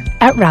here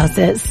at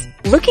Rouse's.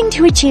 Looking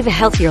to achieve a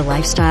healthier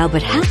lifestyle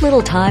but have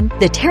little time?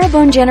 The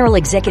Terrebonne General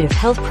Executive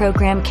Health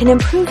Program can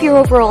improve your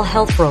overall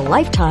health for a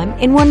lifetime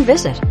in one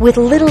visit. With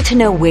little to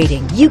no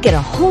waiting, you get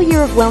a whole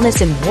year of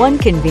wellness in one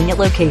convenient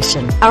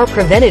location. Our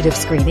preventative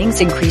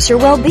screenings increase your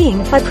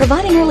well-being by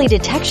providing early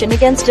detection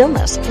against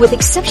illness. With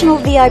exceptional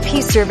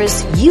VIP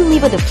service, you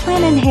leave with a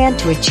plan in hand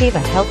to achieve a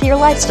healthier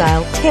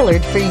lifestyle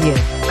tailored for you.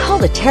 Call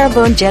the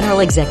Terrebonne General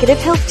Executive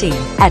Health Team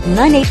at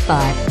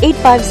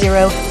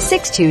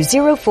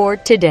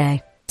 985-850-6204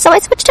 today. So I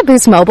switched to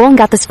Boost Mobile and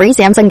got this free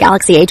Samsung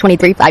Galaxy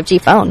A23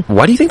 5G phone.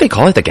 Why do you think they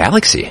call it the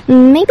Galaxy?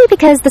 Maybe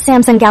because the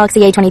Samsung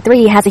Galaxy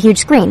A23 has a huge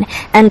screen,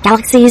 and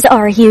galaxies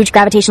are huge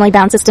gravitationally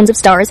bound systems of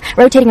stars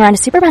rotating around a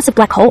supermassive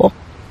black hole.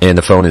 And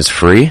the phone is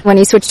free? When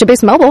you switch to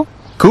Boost Mobile.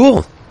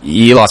 Cool.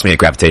 You lost me at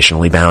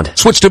gravitationally bound.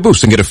 Switch to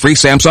Boost and get a free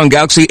Samsung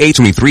Galaxy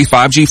A23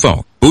 5G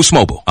phone. Boost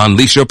Mobile.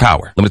 Unleash your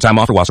power. Limited time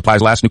offer while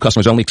supplies last. New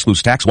customers only.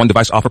 Excludes tax. One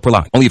device offer per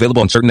line. Only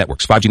available on certain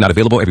networks. 5G not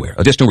available everywhere.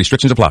 Additional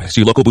restrictions apply.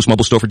 See your local Boost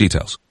Mobile store for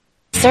details.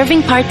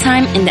 Serving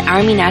part-time in the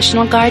Army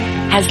National Guard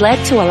has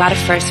led to a lot of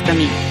firsts for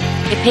me.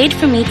 It paid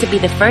for me to be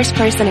the first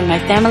person in my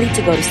family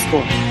to go to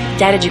school.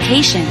 That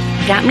education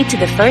got me to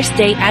the first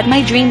day at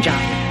my dream job,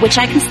 which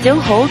I can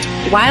still hold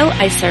while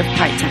I serve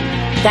part-time.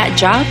 That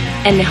job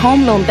and the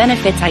home loan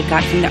benefits I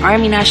got from the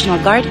Army National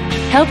Guard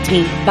helped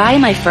me buy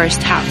my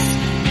first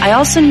house. I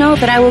also know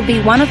that I will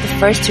be one of the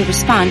first to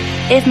respond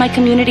if my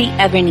community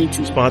ever needs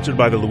me. Sponsored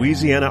by the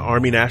Louisiana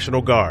Army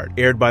National Guard.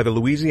 Aired by the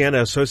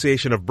Louisiana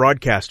Association of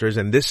Broadcasters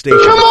and this station.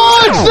 Come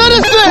on,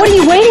 citizen! What are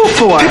you waiting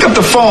for? Pick up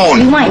the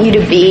phone. We want you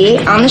to be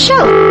on the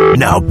show.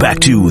 Now back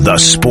to the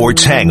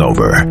Sports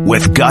Hangover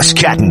with Gus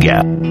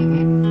Kattengell.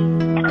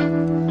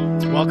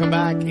 Welcome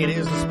back. It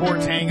is the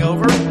Sports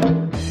Hangover.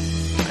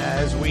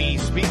 As we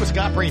speak with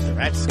Scott Prather.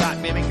 That's Scott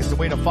Mimic is the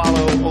way to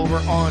follow over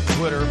on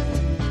Twitter.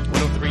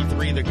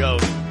 1033 the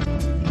GOAT.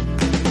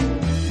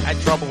 I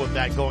had trouble with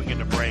that going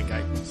into break.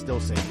 I still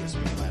say this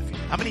week laughing.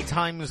 How many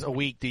times a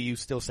week do you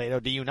still say that, or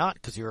do you not?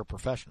 Because you're a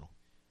professional.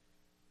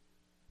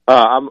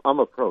 I'm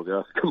a pro,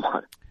 Gus. Come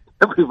on.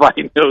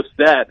 Everybody knows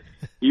that,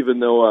 even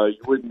though you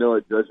wouldn't know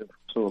it judging from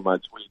some of my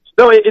tweets.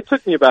 No, it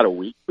took me about a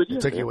week, but yeah,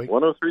 it took you a week.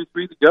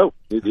 103.3 to go.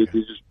 It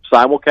just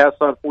simulcast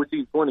on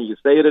 1420. You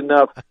say it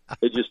enough,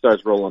 it just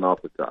starts rolling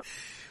off the top.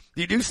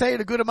 You do say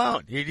it a good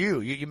amount. You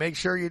do. You make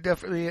sure you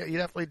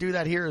definitely do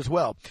that here as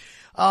well.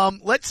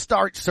 Let's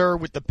start, sir,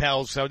 with the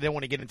Pels. So I didn't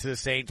want to get into the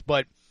Saints,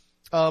 but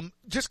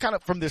just kind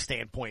of from this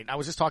standpoint, I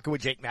was just talking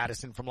with Jake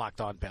Madison from Locked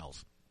On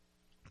Pels.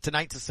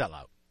 Tonight's a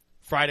sellout.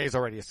 Friday's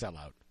already a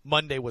sellout.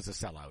 Monday was a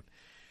sellout.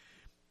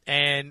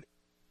 And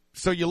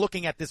so you're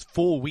looking at this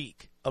full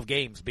week of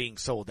games being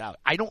sold out.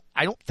 I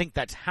don't think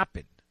that's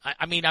happened.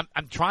 I mean,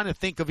 I'm trying to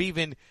think of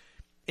even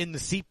in the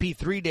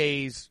CP3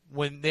 days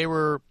when they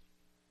were,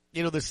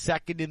 the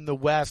second in the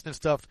West and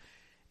stuff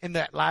in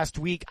that last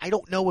week. I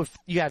don't know if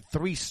you had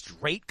 3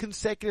 straight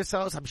consecutive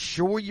sellouts. I'm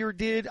sure you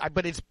did,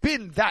 but it's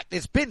been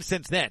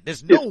since then.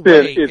 There's no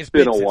way it's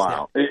been a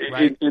while. Then,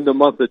 right? in the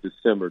month of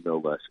December, no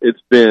less.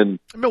 It's been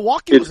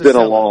Milwaukee. It's been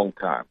a long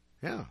time.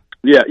 Yeah.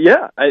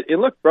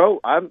 And look, bro,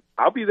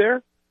 I'll be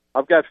there.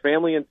 I've got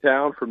family in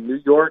town from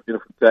New York and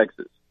from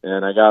Texas,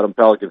 and I got them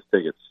Pelicans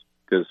tickets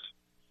because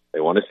they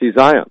want to see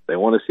Zion. They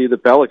want to see the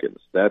Pelicans.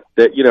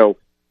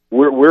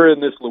 We're in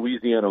this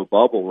Louisiana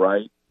bubble,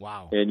 right?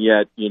 Wow. And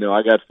yet,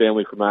 I got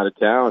family from out of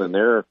town, and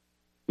they're,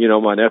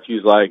 my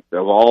nephew's like,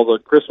 of all the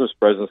Christmas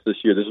presents this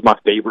year, this is my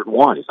favorite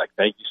one. He's like,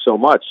 thank you so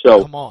much.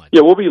 So, come on.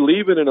 Yeah, we'll be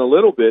leaving in a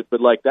little bit, but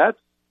like this,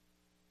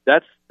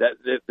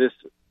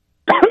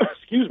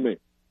 excuse me,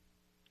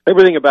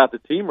 everything about the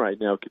team right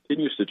now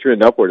continues to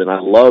trend upward, and I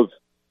love,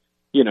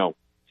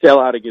 sell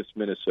out against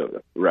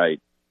Minnesota, right?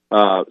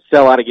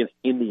 Sell out against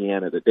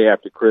Indiana the day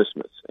after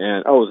Christmas,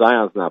 and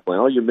Zion's not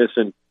playing. You're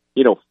missing,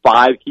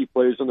 5 key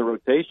players in the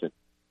rotation.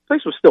 The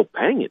place was still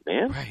banging,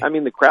 man. Right. I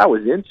mean, the crowd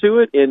was into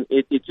it, and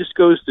it just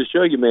goes to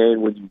show you,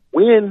 man, when you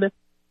win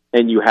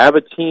and you have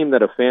a team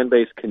that a fan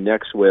base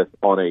connects with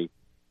on a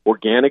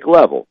organic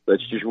level,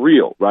 that's just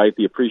real, right?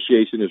 The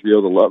appreciation is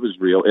real, the love is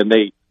real, and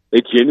they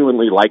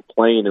genuinely like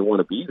playing and want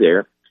to be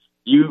there.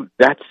 You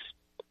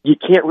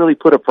can't really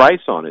put a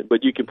price on it,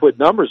 but you can put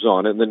numbers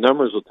on it, and the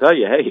numbers will tell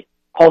you, hey,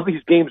 all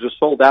these games are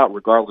sold out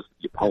regardless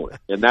of the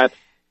opponent. And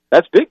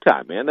that's big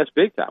time, man. That's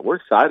big time. We're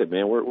excited,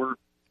 man. We're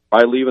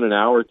probably leaving an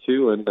hour or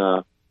two, and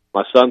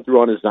my son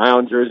threw on his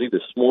Zion jersey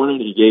this morning.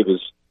 He gave his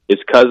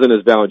cousin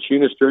his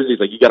Valanciunas jersey. He's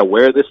like, you got to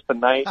wear this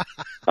tonight.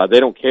 They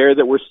don't care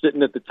that we're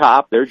sitting at the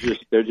top. They're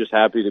just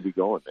happy to be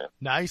going, man.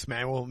 Nice,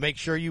 man. Well, make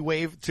sure you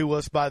wave to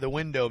us by the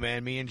window,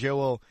 man. Me and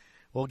Joe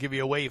will give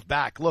you a wave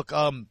back. Look,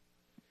 I'm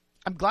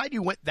glad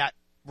you went that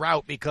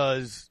route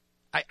because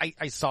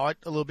I saw it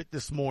a little bit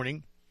this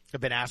morning. I've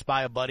been asked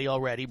by a buddy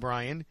already,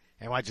 Brian,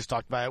 and I just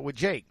talked about it with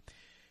Jake.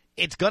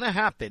 It's going to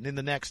happen in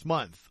the next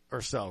month or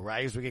so,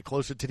 right, as we get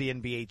closer to the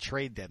NBA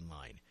trade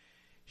deadline.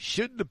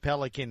 Should the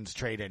Pelicans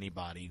trade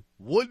anybody?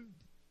 Would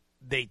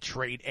they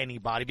trade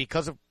anybody?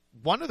 Because of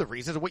one of the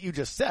reasons of what you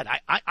just said.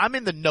 I'm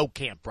in the no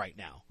camp right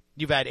now.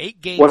 You've had 8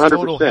 games 100%.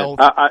 total health.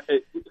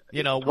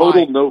 Total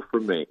why? No for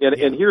me.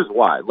 And here's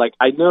why. Like,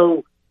 I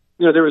know,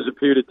 there was a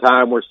period of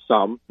time where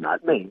some,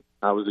 not me,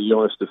 I was a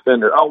Jonas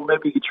defender. Oh,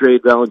 maybe you could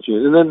trade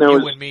Valanciunas. And then there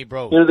was, and me,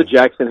 bro. The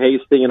Jackson Hayes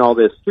thing and all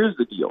this. Here's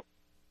the deal.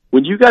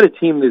 When you got a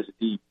team this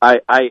deep,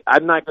 I'm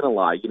not going to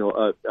lie,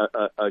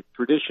 a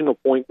traditional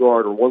point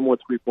guard or 1-1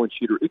 3-point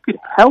shooter, it could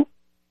help.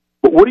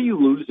 But what are you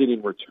losing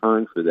in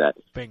return for that?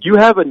 Bingo. You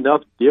have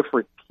enough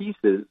different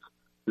pieces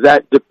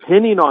that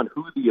depending on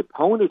who the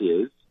opponent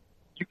is,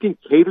 you can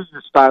cater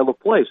your style of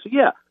play. So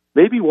yeah,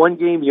 maybe one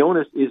game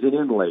Jonas isn't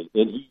in late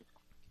and he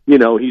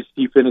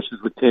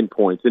finishes with 10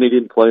 points and he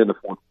didn't play in the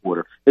fourth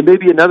quarter. And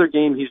maybe another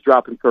game he's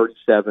dropping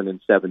 37 and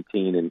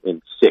 17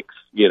 and 6,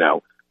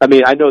 I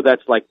mean, I know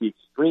that's like the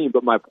extreme,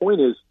 but my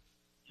point is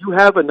you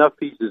have enough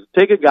pieces.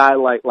 Take a guy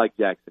like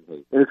Jackson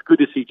Hayes, and it's good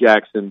to see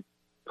Jackson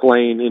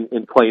playing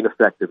and playing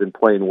effective and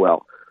playing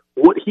well.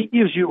 What he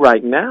gives you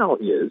right now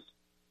is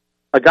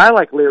a guy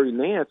like Larry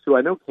Nance, who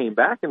I know came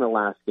back in the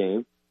last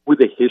game with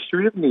a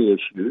history of knee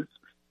issues.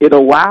 It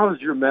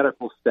allows your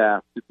medical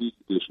staff to be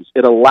judicious.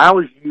 It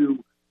allows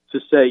you to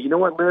say, you know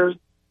what, Larry,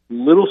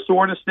 little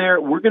soreness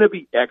there. We're going to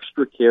be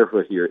extra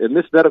careful here. And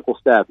this medical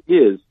staff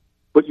is,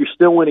 but you're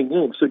still winning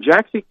games. So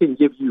Jackson can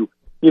give you,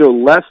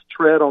 less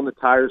tread on the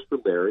tires for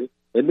Larry.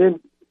 And then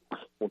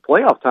when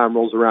playoff time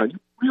rolls around, you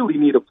really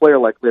need a player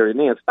like Larry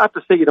Nance. Not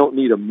to say you don't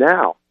need him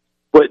now,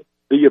 but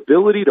the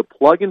ability to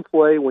plug and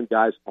play when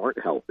guys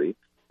aren't healthy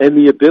and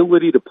the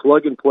ability to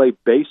plug and play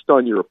based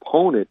on your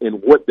opponent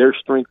and what their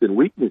strength and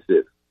weakness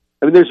is.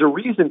 I mean, there's a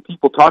reason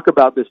people talk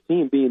about this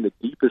team being the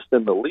deepest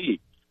in the league.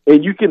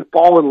 And you can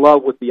fall in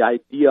love with the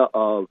idea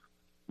of,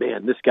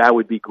 man, this guy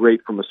would be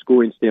great from a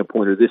scoring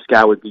standpoint, or this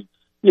guy would be,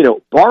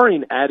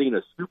 barring adding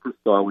a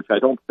superstar, which I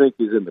don't think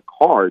is in the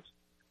cards,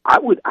 I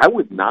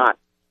would not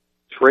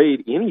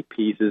trade any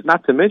pieces.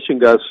 Not to mention,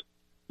 Gus,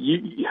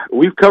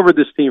 we've covered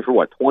this team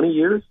for 20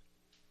 years.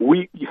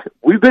 We've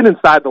been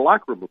inside the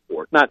locker room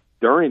before, not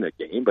during a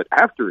game, but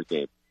after a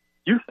game.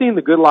 You've seen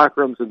the good locker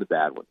rooms and the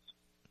bad ones.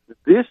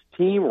 This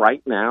team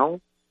right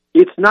now,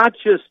 it's not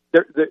just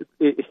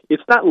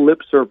it's not lip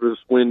service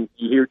when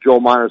you hear Joel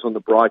Myers on the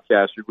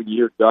broadcast or when you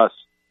hear Gus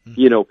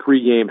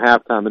pregame,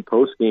 halftime, and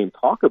postgame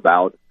talk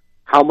about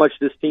how much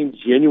this team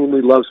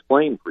genuinely loves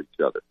playing for each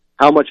other,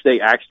 how much they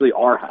actually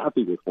are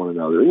happy with one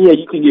another. And,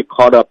 you can get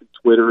caught up in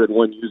Twitter and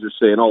one user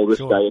saying, oh, this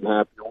guy isn't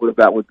happy, or what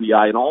about with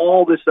BI, and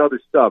all this other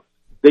stuff.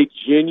 They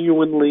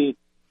genuinely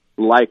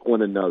like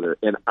one another.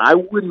 And I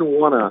wouldn't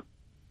want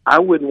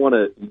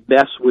to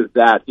mess with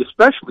that,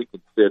 especially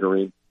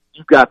considering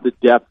you've got the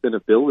depth and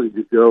ability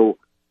to go,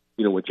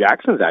 when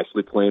Jackson's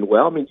actually playing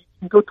well. I mean, you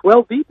can go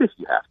 12 deep if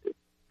you have to.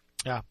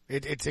 Yeah,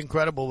 it's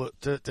incredible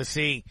to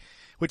see,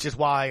 which is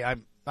why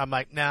I'm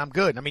like, nah, I'm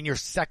good. I mean, you're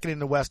second in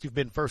the West. You've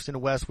been first in the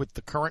West with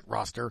the current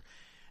roster,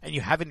 and you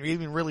haven't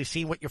even really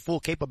seen what your full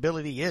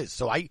capability is.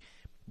 So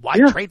why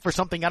trade for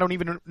something I don't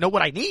even know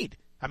what I need?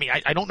 I mean,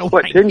 I don't know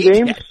what I need. 10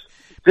 games? Yet.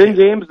 10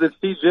 games that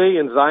CJ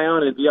and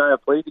Zion and VI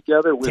have played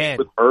together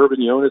with Herb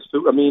and Jonas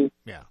too. I mean,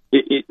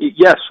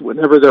 yes,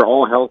 whenever they're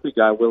all healthy,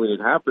 God willing, it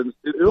happens.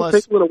 It'll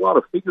take a little while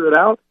to figure it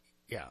out.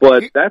 Yeah.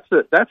 But that's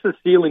a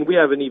ceiling we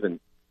haven't even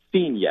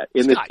seen yet.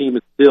 And this team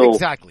is still,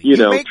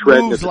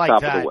 treading at the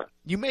top of the way.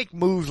 You make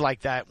moves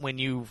like that when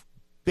you've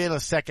been a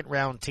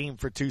second-round team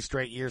for 2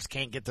 straight years,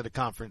 can't get to the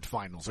conference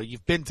finals, or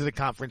you've been to the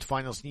conference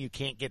finals and you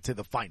can't get to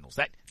the finals.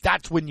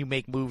 That's when you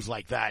make moves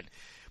like that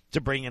to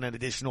bring in an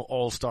additional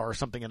all-star or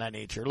something of that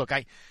nature. Look,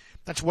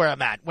 that's where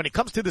I'm at. When it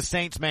comes to the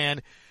Saints,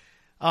 man,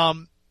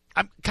 I'm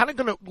kind of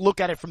going to look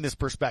at it from this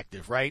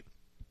perspective, right?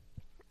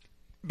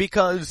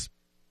 Because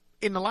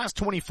in the last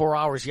 24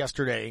 hours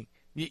yesterday,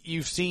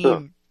 you've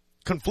seen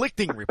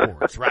conflicting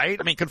reports, right?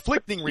 I mean,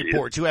 conflicting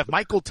reports. You have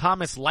Michael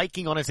Thomas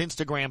liking on his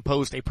Instagram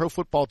post a Pro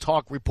Football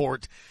Talk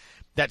report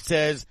that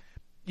says,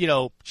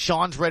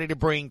 Sean's ready to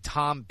bring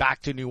Tom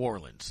back to New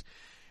Orleans.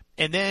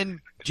 And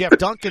then Jeff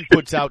Duncan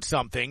puts out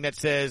something that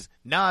says,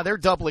 nah, they're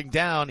doubling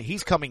down.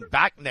 He's coming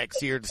back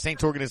next year. The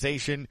Saints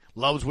organization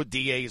loves what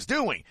DA is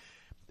doing.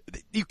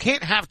 You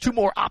can't have 2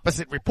 more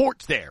opposite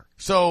reports there.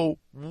 So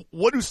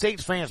what do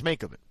Saints fans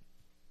make of it?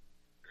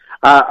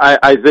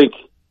 I think,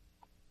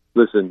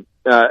 listen,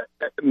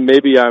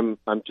 maybe I'm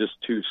just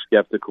too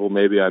skeptical.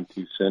 Maybe I'm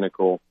too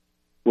cynical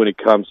when it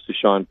comes to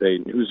Sean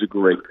Payton, who's a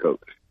great coach.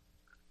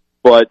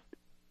 But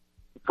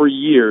for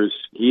years,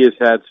 he has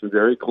had some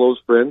very close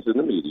friends in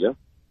the media,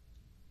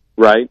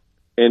 right?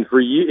 And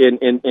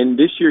and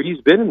this year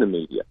he's been in the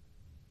media.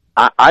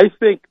 I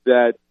think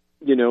that,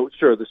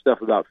 sure, the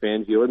stuff about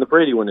Fangio and the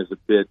Brady one is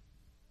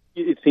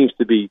it seems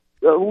to be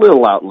a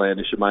little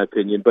outlandish in my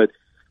opinion, but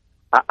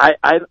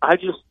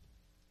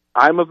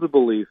I'm of the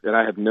belief, and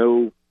I have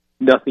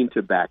nothing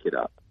to back it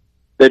up,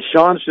 that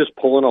Sean's just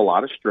pulling a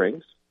lot of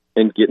strings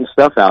and getting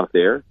stuff out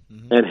there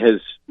and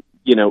has,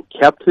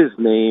 kept his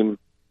name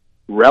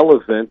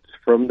relevant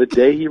from the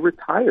day he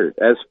retired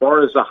as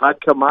far as a hot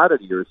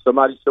commodity or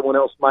somebody someone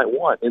else might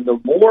want. And the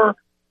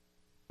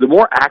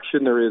more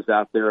action there is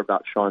out there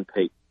about Sean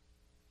Payton,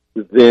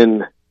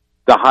 then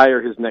the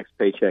higher his next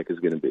paycheck is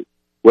going to be.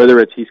 Whether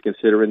it's he's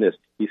considering this,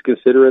 he's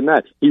considering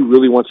that. He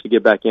really wants to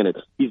get back in it.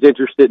 He's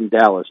interested in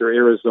Dallas or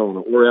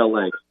Arizona or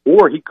LA,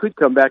 or he could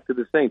come back to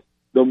the Saints.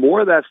 The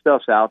more that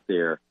stuff's out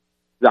there,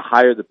 the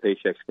higher the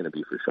paycheck's going to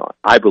be for Sean.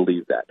 I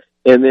believe that.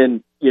 And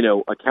then,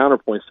 a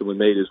counterpoint someone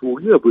made is, well,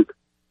 yeah, but,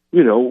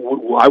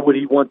 why would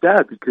he want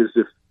that? Because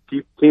if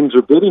teams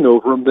are bidding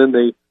over him, then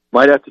they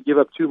might have to give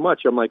up too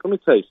much. I'm like, let me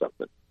tell you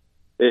something.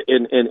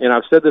 And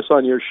I've said this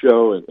on your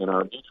show, and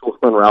our mutual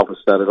friend Ralph has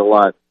said it a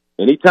lot.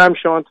 Anytime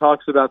Sean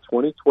talks about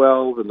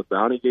 2012 and the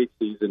Bounty Gate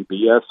season,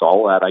 BS,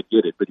 all that, I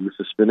get it, but he was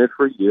suspended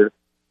for a year.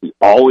 He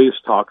always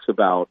talks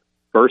about,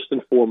 first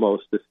and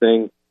foremost, the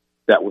thing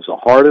that was the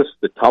hardest,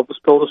 the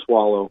toughest pill to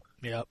swallow,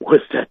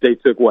 was that they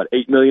took,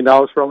 $8 million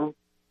from him?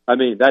 I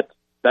mean,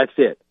 that's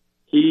it.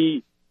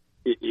 He's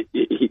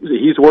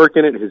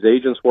working it. His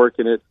agent's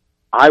working it.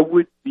 I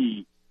would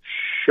be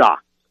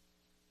shocked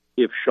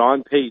if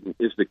Sean Payton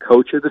is the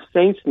coach of the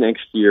Saints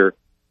next year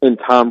and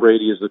Tom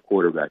Brady is the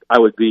quarterback. I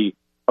would be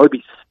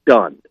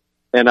stunned.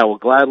 And I will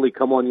gladly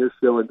come on your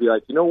show and be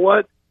like, you know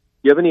what?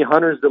 You have any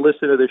hunters that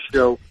listen to this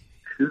show?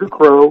 Shoot a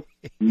crow,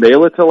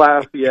 mail it to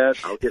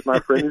Lafayette. I'll get my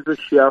friend who's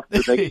a chef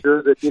to make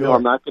sure that,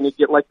 I'm not going to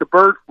get like the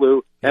bird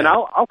flu. And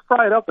I'll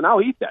fry it up and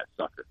I'll eat that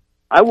sucker.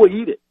 I will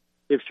eat it.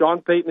 If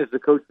Sean Payton is the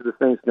coach of the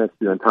Saints next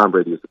year and Tom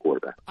Brady is the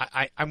quarterback.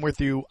 I'm with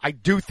you. I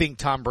do think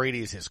Tom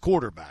Brady is his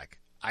quarterback.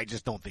 I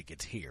just don't think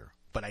it's here.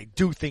 But I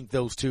do think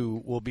those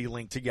two will be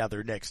linked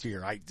together next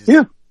year.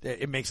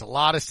 It makes a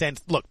lot of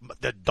sense. Look,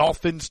 the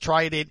Dolphins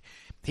tried it.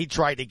 He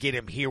tried to get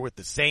him here with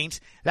the Saints.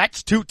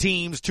 That's 2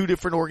 teams, 2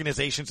 different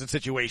organizations and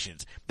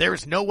situations. There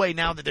is no way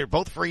now that they're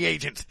both free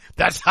agents.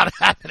 That's not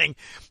happening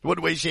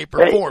one way, shape,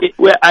 or form.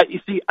 I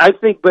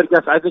think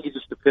it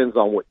just depends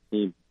on what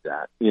team he's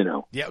at, Yeah,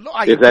 no,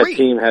 I if agree. That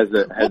team has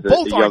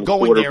both a aren't young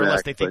going there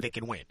unless they think they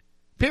can win.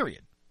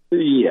 Period.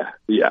 Yeah.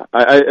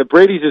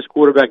 Brady's his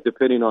quarterback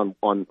depending on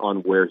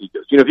where he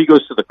goes. If he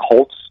goes to the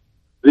Colts,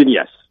 then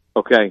yes.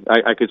 Okay.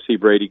 I could see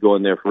Brady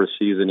going there for a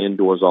season,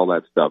 indoors, all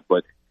that stuff.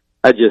 But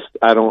I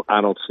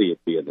don't see it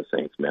being the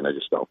Saints, man. I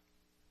just don't.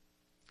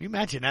 you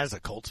imagine that as a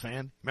Colts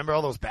fan? Remember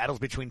all those battles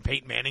between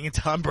Peyton Manning and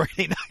Tom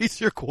Brady? Now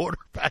he's your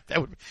quarterback.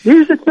 That would.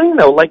 Here's the thing,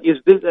 though. Like, is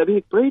this? I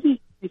mean,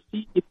 Brady.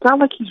 It's not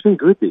like he's been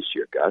good this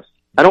year, Gus.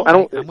 I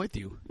don't. I'm with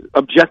you.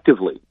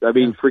 Objectively, I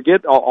mean,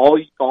 forget all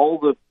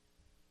the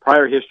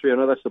prior history. I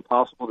know that's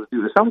impossible to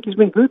do. It's not like he's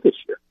been good this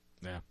year.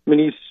 Yeah. I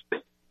mean,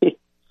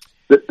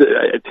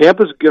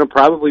 Tampa's going to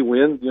probably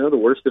win, the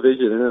worst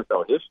division in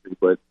NFL history.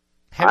 But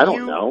I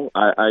don't know.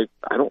 I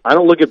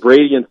don't look at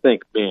Brady and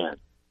think, man,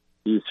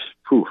 he's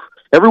poof.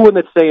 Everyone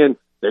that's saying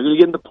they're going to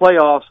get in the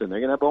playoffs and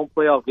they're going to have a home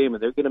playoff game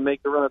and they're going to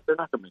make the run, they're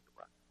not going to make the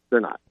run. They're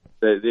not.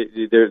 They're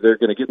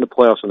going to get in the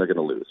playoffs and they're going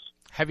to lose.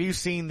 Have you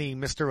seen the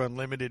Mr.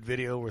 Unlimited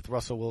video with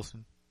Russell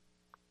Wilson?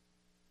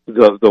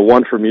 The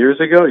one from years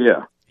ago,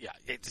 yeah. Yeah,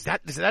 is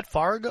that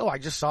far ago? I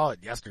just saw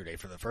it yesterday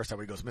for the first time.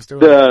 He goes,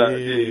 Mr.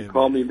 Unlimited. You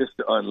call me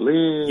Mr.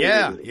 Unlimited.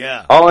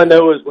 Yeah. All I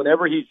know is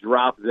whenever he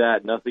dropped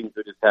that, nothing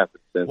good has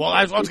happened since. Well,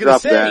 I was going to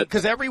say,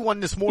 because everyone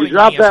this morning he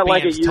dropped that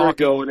like a year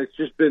ago, and it's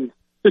just been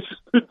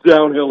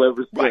downhill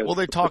ever since. Right. Well,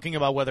 they're talking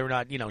about whether or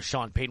not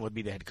Sean Payton would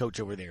be the head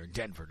coach over there in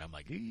Denver, and I'm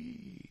like,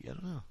 I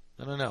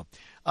don't know.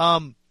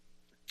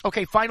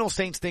 Okay, final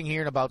Saints thing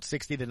here in about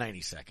 60 to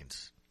 90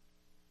 seconds.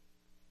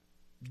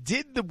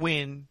 Did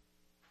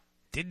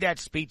that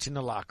speech in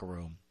the locker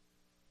room,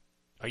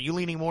 are you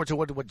leaning more to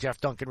what Jeff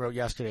Duncan wrote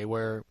yesterday,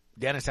 where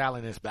Dennis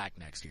Allen is back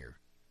next year,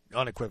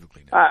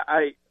 unequivocally? No.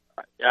 I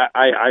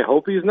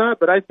hope he's not,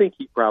 but I think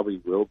he probably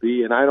will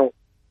be, and I don't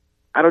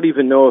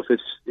even know if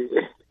it's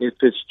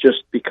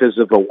just because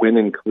of a win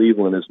in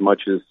Cleveland as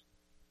much as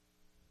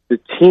the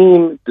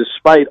team,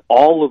 despite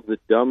all of the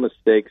dumb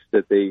mistakes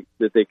that they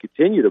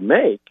continue to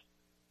make,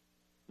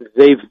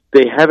 they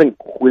haven't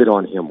quit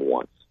on him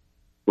once,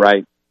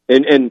 right?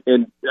 And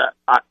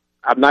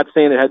I'm not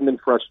saying it hasn't been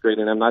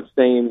frustrating. I'm not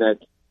saying that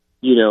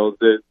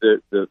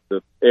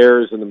the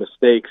errors and the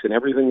mistakes and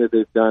everything that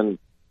they've done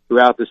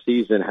throughout the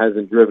season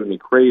hasn't driven me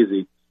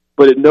crazy.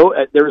 But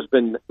there's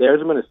been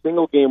a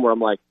single game where I'm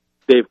like,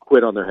 they've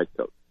quit on their head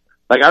coach.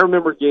 Like, I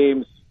remember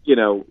games,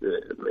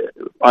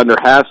 under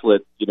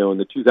Haslett, in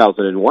the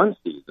 2001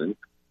 season,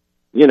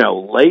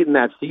 late in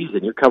that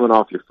season, you're coming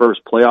off your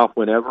first playoff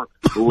win ever.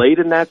 Late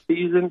in that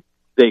season,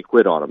 they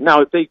quit on him.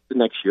 Now, the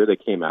next year they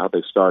came out,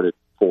 they started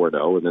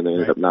 4-0, and then they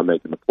ended up not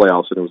making the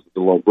playoffs, and it was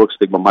the Lone Brooks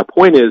stigma. My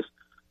point is,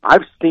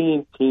 I've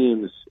seen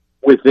teams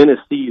within a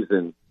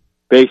season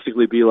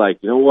basically be like,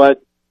 you know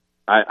what,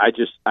 I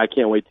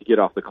can't wait to get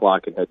off the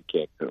clock and head to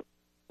Cancun.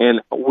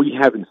 And we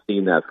haven't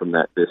seen that from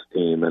this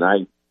team, and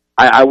I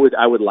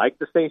would like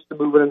the Saints to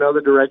move in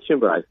another direction,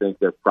 but I think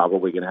they're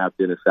probably going to have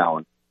Dennis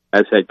Allen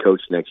as head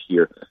coach next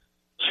year.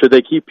 Should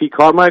they keep Pete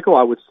Carmichael?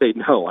 I would say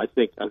no. I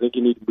think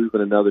you need to move in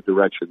another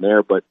direction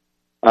there. But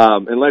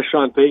unless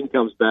Sean Payton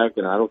comes back,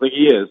 and I don't think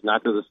he is,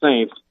 not to the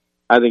Saints,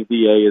 I think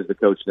DA is the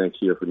coach next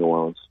year for New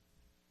Orleans.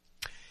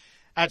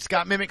 At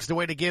Scott Mimics, the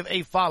way to give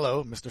a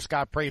follow. Mr.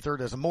 Scott Prather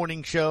does a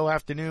morning show,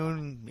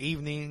 afternoon,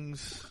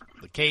 evenings,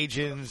 the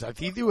Cajuns.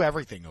 You do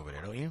everything over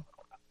there, don't you?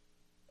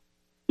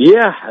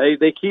 Yeah,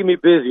 they keep me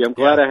busy. I'm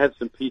glad I had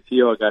some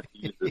PTO I got to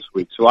use this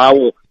week. So I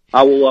will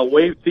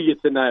wave to you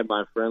tonight,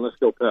 my friend. Let's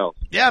go, pals.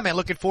 Yeah, man.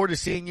 Looking forward to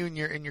seeing you and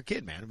your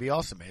kid, man. It'll be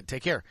awesome, man.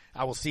 Take care.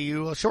 I will see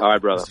you shortly. All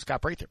right, brother. Mr.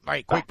 Scott Prather. All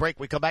right, quick break.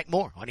 We come back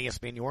more on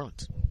ESPN New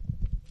Orleans.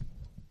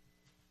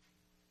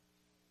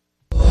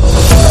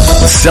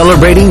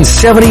 Celebrating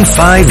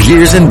 75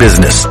 years in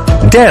business,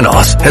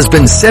 Danos has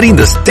been setting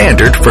the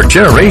standard for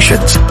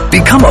generations.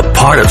 Become a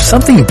part of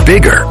something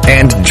bigger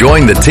and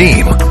join the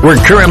team. We're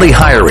currently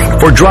hiring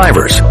for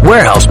drivers,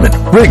 warehousemen,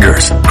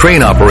 riggers,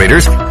 crane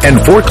operators, and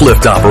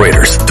forklift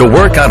operators to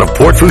work out of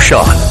Port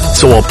Fourchon.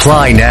 So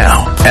apply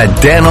now at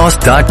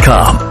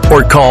Danos.com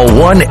or call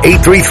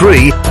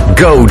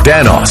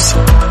 1-833-GO-DANOS.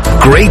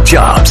 Great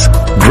jobs,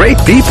 great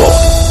people.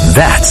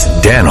 That's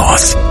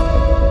Danos.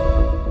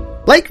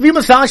 Lakeview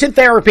Massage and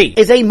Therapy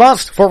is a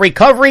must for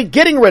recovery,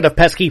 getting rid of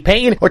pesky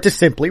pain, or to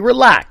simply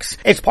relax.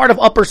 It's part of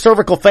Upper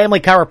Cervical Family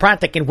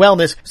Chiropractic and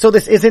Wellness, so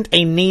this isn't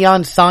a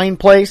neon sign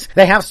place.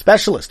 They have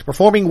specialists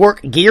performing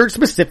work geared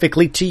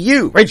specifically to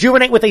you.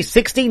 Rejuvenate with a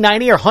 60,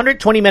 90, or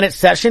 120-minute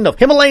session of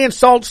Himalayan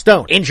salt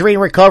stone, injury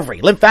and recovery,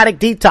 lymphatic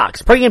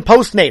detox, pre- and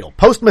postnatal,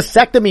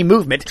 post-mastectomy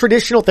movement,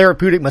 traditional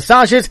therapeutic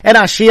massages, and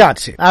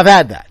ashiatsu. I've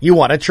had that. You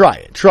want to try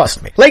it.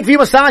 Trust me.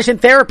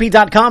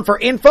 LakeviewMassageandTherapy.com for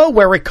info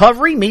where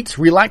recovery meets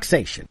relaxation.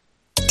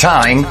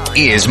 Time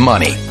is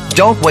money.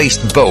 Don't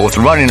waste both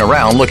running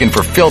around looking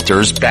for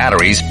filters,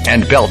 batteries,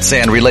 and belt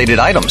sand related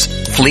items.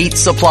 Fleet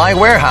Supply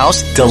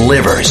Warehouse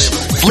delivers.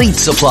 Fleet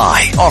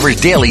Supply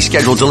offers daily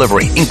scheduled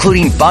delivery,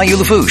 including Bayou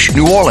Lafourche,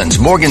 New Orleans,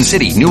 Morgan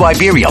City, New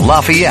Iberia,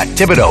 Lafayette,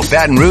 Thibodaux,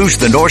 Baton Rouge,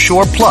 the North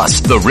Shore, plus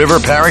the river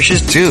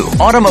parishes too.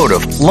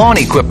 Automotive, lawn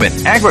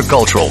equipment,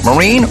 agricultural,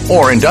 marine,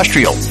 or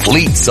industrial.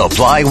 Fleet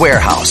Supply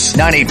Warehouse,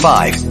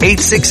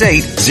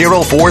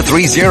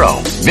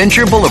 985-868-0430.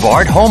 Venture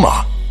Boulevard,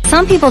 Houma.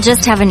 Some people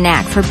just have a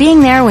knack for being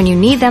there when you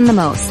need them the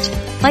most.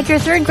 Like your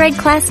third grade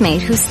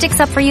classmate who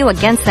sticks up for you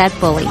against that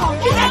bully.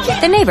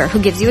 The neighbor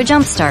who gives you a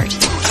jump start.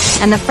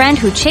 And the friend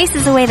who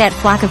chases away that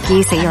flock of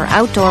geese at your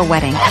outdoor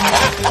wedding.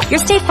 Your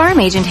State Farm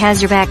agent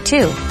has your back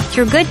too,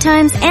 through good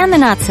times and the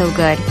not so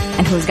good.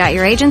 And who's got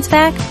your agent's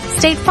back?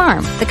 State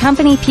Farm, the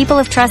company people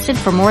have trusted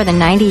for more than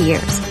 90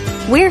 years.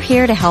 We're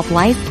here to help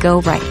life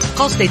go right.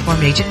 Call State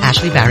Farm agent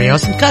Ashley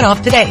Barrios and cut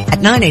off today at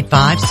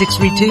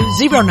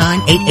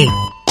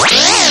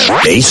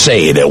 985-632-0988. They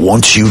say that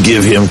once you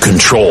give him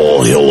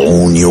control, he'll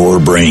own your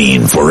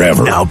brain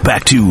forever. Now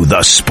back to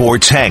the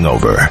Sports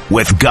Hangover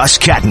with Gus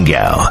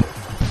Kattengell.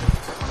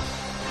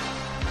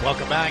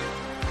 Welcome back.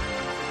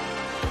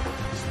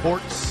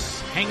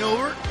 Sports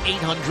Hangover,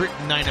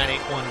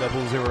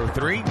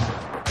 800-998-1003.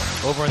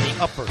 Over in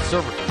the Upper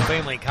Cervical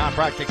Family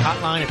Chiropractic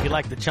Hotline, if you'd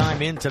like to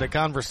chime into the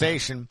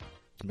conversation,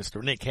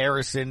 Mr. Nick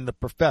Harrison, the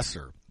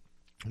professor,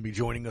 will be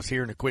joining us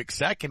here in a quick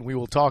second. We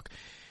will talk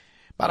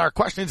about our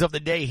questions of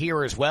the day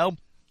here as well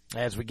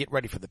as we get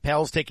ready for the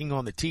Pels taking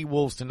on the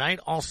T-Wolves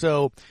tonight.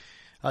 Also,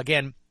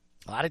 again,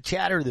 a lot of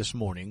chatter this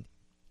morning,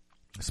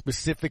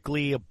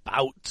 specifically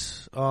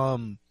about,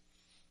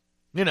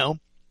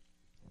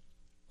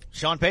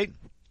 Sean Payton,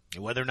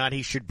 whether or not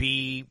he should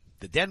be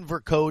the Denver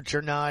coach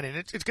or not, and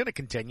it's going to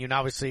continue, and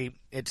obviously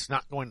it's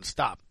not going to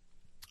stop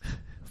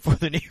for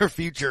the near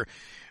future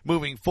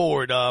moving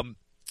forward.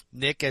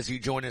 Nick, as you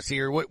join us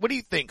here, what do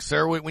you think,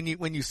 sir, when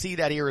you see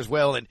that here as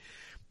well? And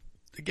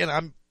again,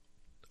 I'm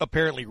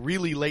apparently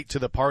really late to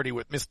the party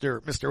with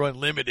Mr.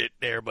 Unlimited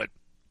there, but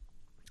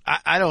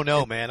I don't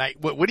know, man.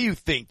 What do you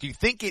think? Do you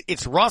think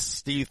it's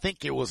Russ? Do you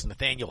think it was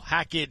Nathaniel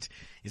Hackett?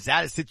 Is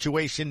that a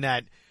situation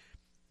that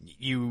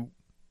you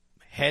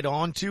head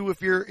on to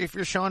if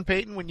you're Sean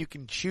Payton when you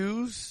can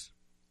choose?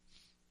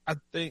 I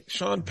think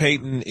Sean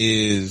Payton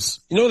is,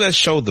 that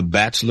show The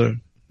Bachelor,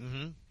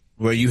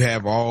 where you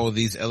have all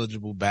these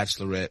eligible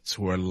bachelorettes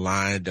who are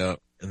lined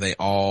up and they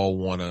all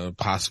want to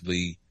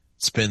possibly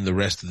spend the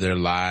rest of their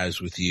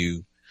lives with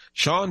you.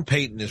 Sean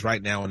Payton is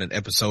right now in an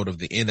episode of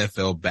the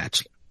NFL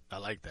Bachelor. I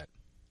like that.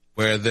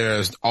 Where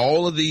there's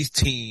all of these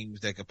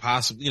teams that could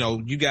possibly,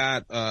 you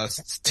got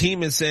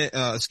team in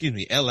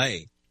LA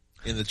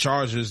in the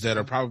Chargers that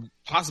are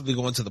possibly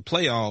going to the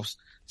playoffs,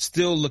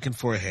 still looking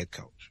for a head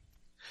coach.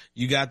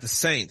 You got the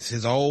Saints,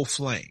 his old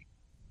flame,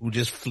 who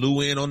just flew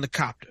in on the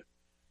copter,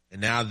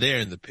 and now they're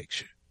in the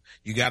picture.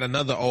 You got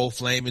another old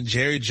flame in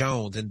Jerry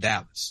Jones in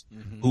Dallas,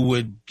 who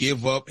would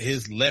give up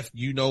his left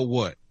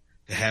you-know-what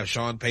to have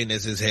Sean Payton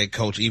as his head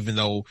coach, even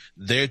though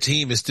their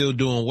team is still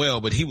doing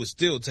well, but he would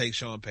still take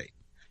Sean Payton.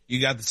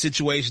 You got the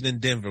situation in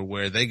Denver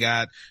where they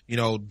got,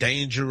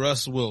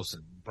 Dangerous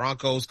Wilson,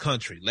 Broncos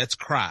country, let's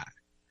cry,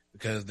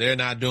 because they're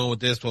not doing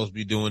what they're supposed to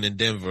be doing in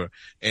Denver,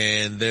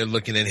 and they're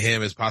looking at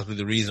him as possibly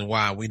the reason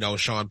why we know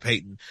Sean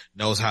Payton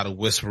knows how to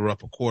whisper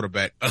up a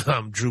quarterback,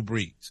 Drew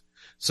Brees.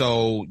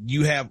 So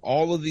you have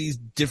all of these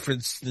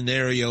different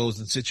scenarios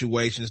and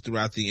situations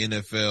throughout the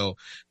NFL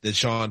that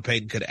Sean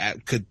Payton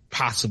could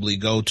possibly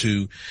go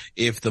to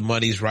if the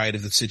money's right,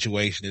 if the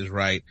situation is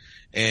right,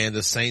 and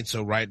the Saints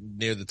are right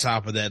near the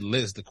top of that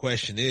list. The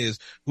question is,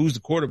 who's the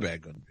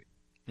quarterback going to be?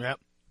 Yep.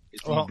 Is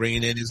he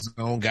bringing in his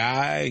own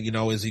guy?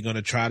 Is he going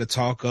to try to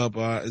talk up,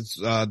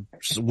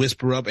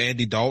 whisper up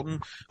Andy Dalton?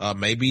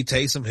 Maybe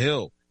Taysom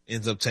Hill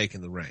ends up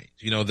taking the reins.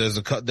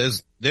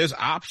 There's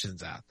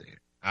options out there.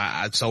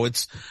 So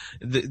it's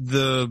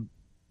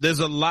there's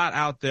a lot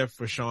out there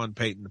for Sean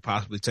Payton to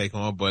possibly take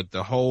on, but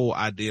the whole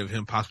idea of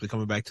him possibly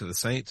coming back to the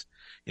Saints,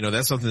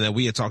 that's something that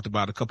we had talked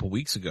about a couple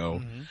weeks ago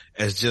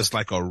as just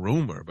like a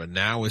rumor, but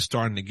now it's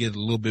starting to get a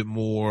little bit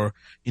more,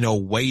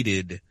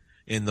 weighted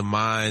in the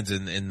minds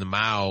and in the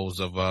mouths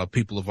of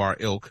people of our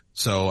ilk.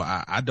 So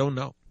I don't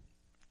know.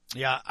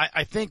 Yeah,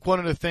 I think one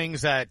of the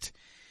things that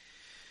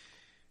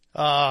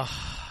I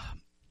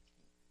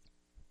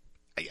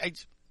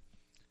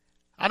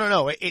don't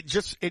know.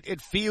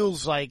 It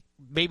feels like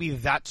maybe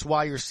that's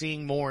why you're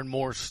seeing more and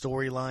more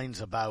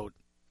storylines about,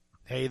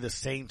 hey, the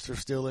Saints are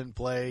still in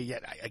play.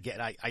 Yet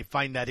I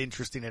find that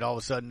interesting that all of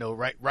a sudden,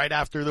 right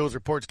after those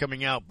reports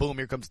coming out, boom,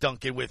 here comes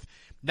Duncan with,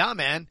 nah,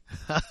 man,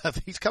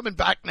 he's coming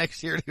back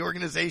next year. The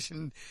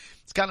organization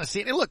is kind of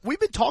seeing it. Look, we've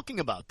been talking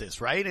about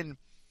this, right? And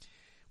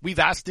we've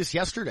asked this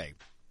yesterday.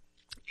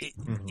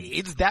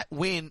 Is that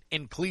win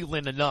in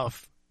Cleveland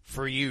enough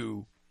for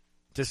you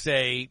to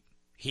say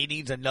he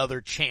needs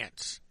another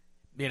chance,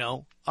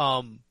 in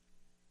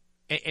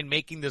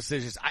making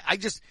decisions? I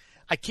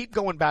keep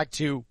going back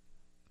to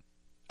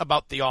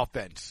about the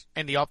offense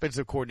and the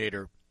offensive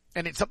coordinator.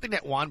 And it's something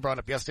that Juan brought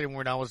up yesterday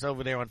when I was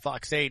over there on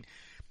Fox 8.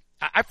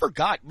 I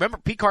forgot. Remember,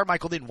 Pete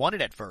Carmichael didn't want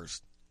it at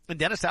first. And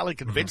Dennis Allen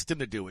convinced him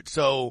to do it.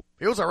 So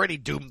it was already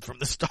doomed from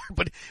the start.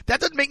 But that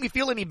doesn't make me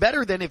feel any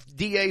better than if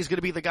DA is going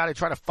to be the guy to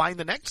try to find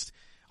the next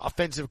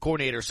offensive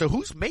coordinator. So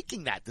who's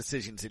making that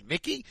decision? Is it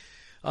Mickey?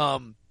 I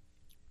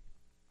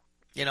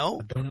mean, I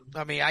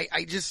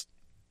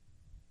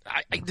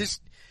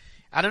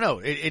don't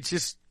know. It's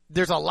just,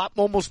 there's a lot,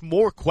 almost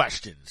more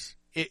questions.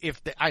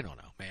 I don't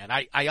know, man.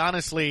 I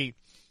honestly,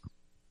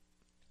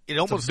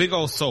 almost it's a big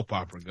old soap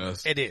opera,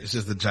 Gus. It is. It's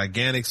just a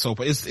gigantic soap.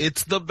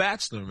 It's The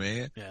Bachelor,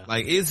 man. Yeah.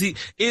 Like, is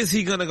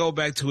he gonna go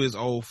back to his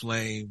old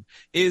flame?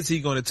 Is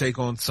he gonna take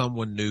on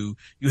someone new?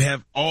 You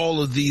have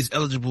all of these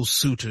eligible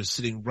suitors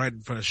sitting right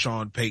in front of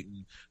Sean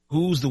Payton.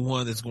 Who's the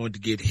one that's going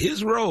to get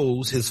his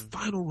rose, his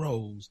final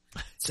rose?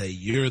 Say,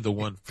 you're the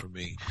one for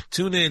me.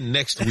 Tune in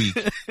next week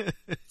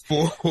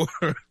for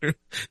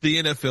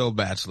the NFL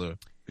Bachelor,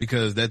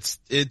 because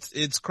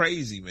it's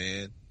crazy,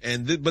 man.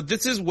 But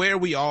this is where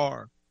we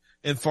are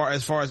as far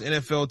as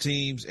NFL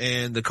teams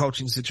and the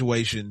coaching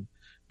situation,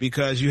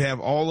 because you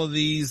have all of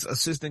these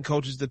assistant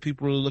coaches that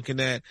people are looking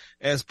at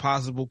as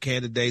possible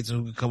candidates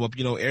who can come up.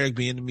 You know, Eric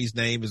Bieniemy's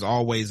name is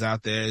always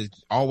out there.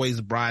 Always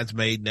a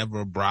bridesmaid, never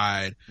a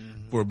bride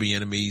for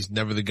Bieniemy.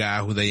 Never the guy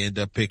who they end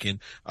up picking.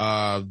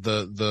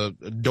 The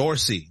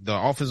Dorsey, the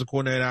offensive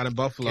coordinator out in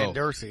Buffalo, Ken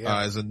Dorsey,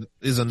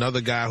 is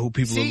another guy who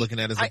people are looking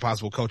at as a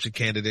possible coaching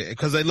candidate,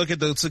 because they look at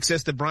the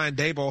success that Brian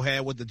Daboll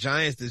had with the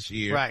Giants this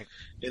year. Right.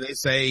 And they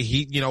say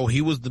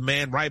he was the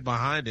man right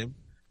behind him.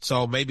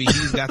 So maybe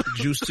he's got the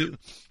juice too.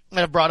 And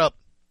I brought up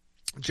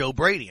Joe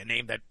Brady, a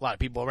name that a lot of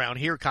people around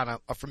here kind of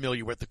are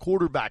familiar with, the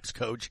quarterbacks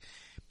coach,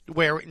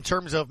 where in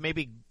terms of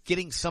maybe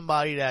getting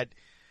somebody that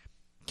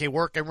can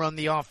work and run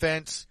the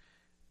offense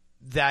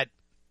that,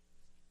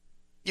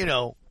 you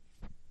know,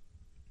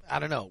 I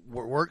don't know,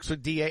 works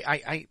with DA.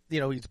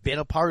 He's been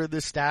a part of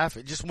this staff.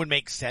 It just would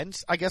make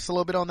sense, I guess, a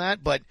little bit on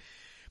that. But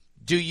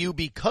do you,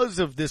 because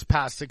of this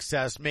past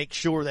success, make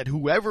sure that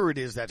whoever it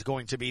is that's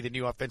going to be the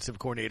new offensive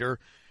coordinator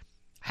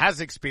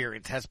has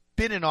experience, has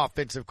been an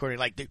offensive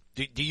coordinator? Like,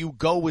 do you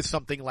go with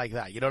something like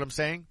that? You know what I'm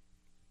saying?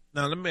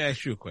 Now, let me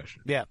ask you a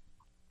question. Yeah.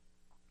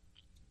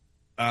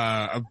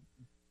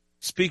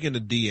 Speaking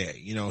of DA,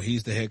 you know,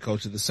 he's the head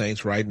coach of the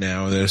Saints right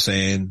now. They're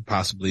saying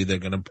possibly they're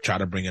going to try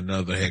to bring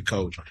another head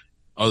coach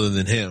other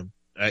than him,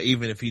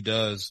 even if he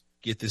does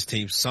get this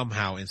team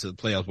somehow into the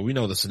playoffs. But we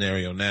know the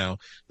scenario now.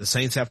 The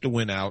Saints have to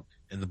win out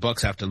and the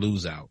Bucs have to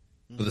lose out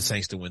for the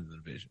Saints to win the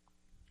division.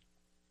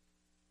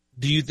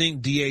 Do you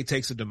think DA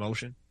takes a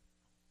demotion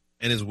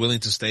and is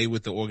willing to stay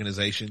with the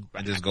organization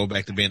and just go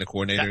back to being a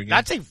coordinator again?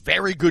 That's a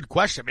very good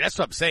question. I mean, that's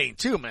what I'm saying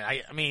too, man.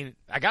 I mean,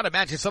 I got to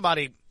imagine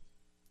somebody,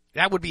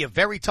 that would be a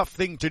very tough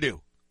thing to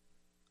do.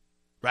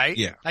 Right?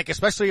 Yeah. Like,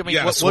 especially, I mean,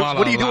 what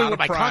are you doing with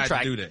my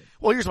contract?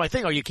 Well, here's my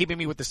thing. Are you keeping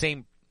me with the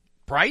same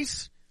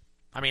price?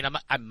 I mean,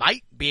 I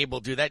might be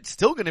able to do that. It's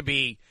still going to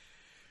be,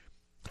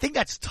 I think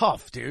that's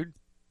tough, dude.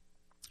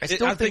 I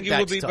think it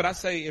would be,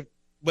 tough.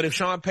 but if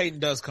Sean Payton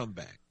does come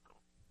back,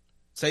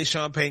 say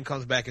Sean Payton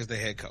comes back as the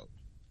head coach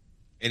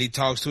and he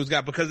talks to his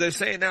guy, because they're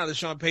saying now that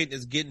Sean Payton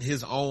is getting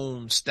his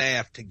own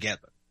staff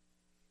together.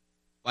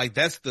 Like,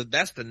 that's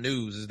the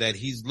news, is that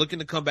he's looking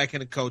to come back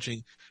into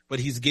coaching, but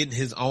he's getting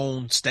his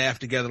own staff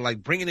together,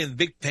 like bringing in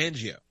Vic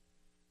Fangio,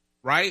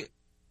 right?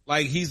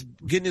 Like, he's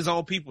getting his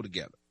own people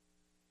together.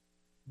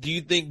 Do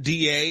you think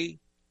DA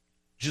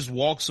just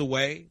walks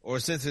away, or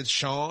since it's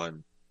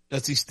Sean,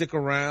 does he stick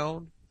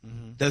around?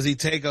 Mm-hmm. Does he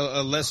take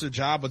a lesser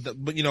job?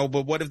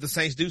 But what if the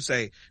Saints do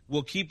say,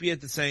 we'll keep you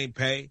at the same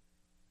pay,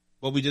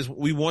 but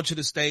we want you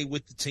to stay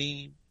with the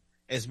team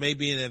as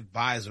maybe an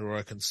advisor or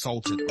a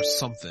consultant or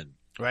something.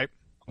 Right.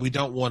 We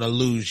don't want to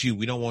lose you.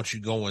 We don't want you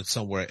going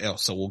somewhere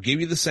else. So we'll give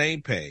you the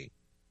same pay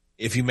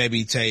if you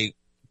maybe take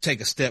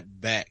a step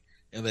back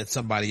and let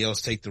somebody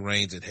else take the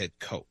reins at head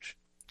coach.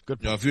 Good.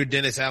 You know, if you're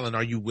Dennis Allen,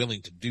 are you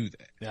willing to do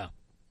that? Yeah.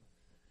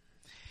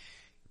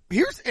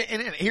 Here's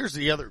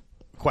the other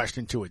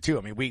question to it too.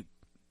 I mean, we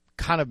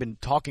kind of been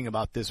talking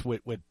about this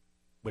with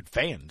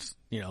fans,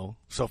 you know,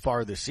 so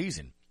far this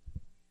season.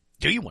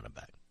 Do you want him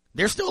back?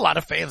 There's still a lot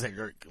of fans that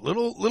are a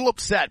little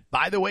upset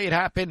by the way it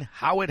happened,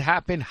 how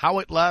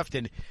it left,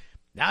 and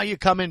now you're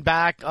coming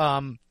back.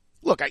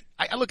 Look,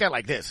 I look at it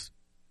like this.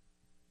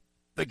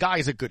 The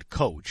guy's a good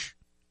coach.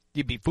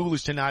 You'd be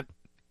foolish to not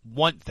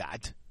want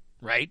that,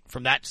 right?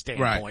 From that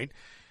standpoint.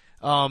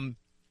 Right.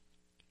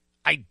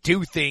 I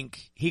do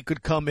think he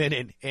could come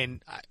in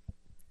and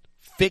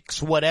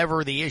fix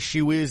whatever the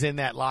issue is in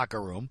that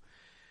locker room.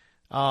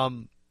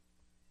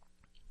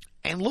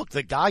 And look,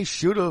 the guy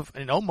should have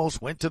and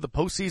almost went to the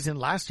postseason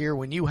last year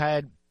when you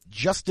had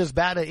just as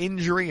bad an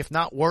injury, if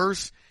not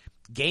worse,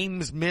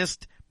 games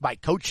missed by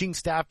coaching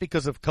staff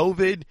because of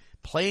COVID,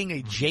 playing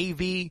a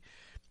JV,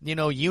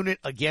 unit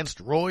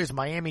against Roy's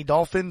Miami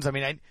Dolphins. I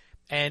mean,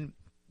 and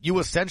you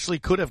essentially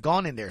could have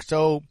gone in there.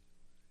 So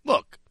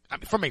look, I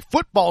mean, from a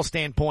football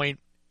standpoint,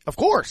 of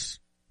course.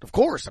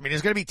 I mean,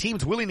 there's going to be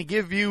teams willing to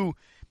give you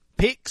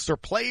picks or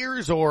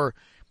players or,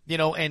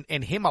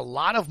 and him a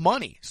lot of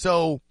money.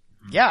 So,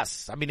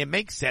 yes, I mean, it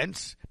makes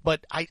sense,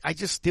 but I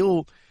just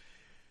still,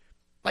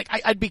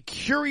 I'd be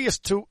curious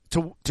to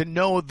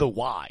know the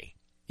why.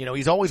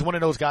 He's always one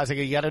of those guys,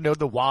 you gotta know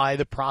the why,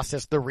 the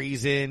process, the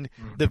reason,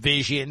 the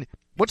vision.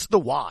 What's the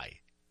why?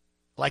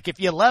 Like, if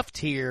you left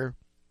here,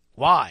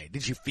 why?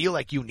 Did you feel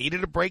like you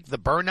needed a break, the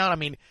burnout? I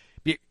mean,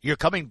 you're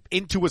coming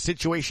into a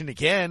situation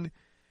again,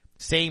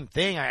 same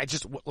thing. I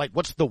just,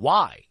 what's the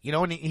why?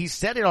 And he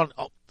said it on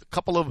a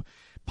couple of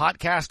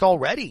podcast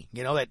already,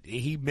 that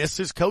he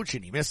misses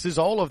coaching. He misses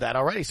all of that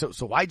already. So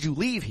why'd you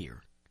leave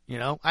here?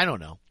 I don't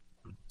know.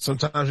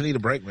 Sometimes you need a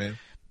break, man.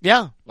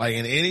 Yeah. Like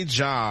in any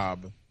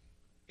job,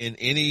 in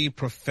any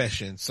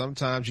profession,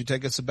 sometimes you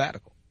take a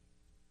sabbatical.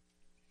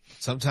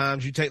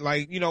 Sometimes you take,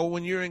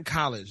 when you're in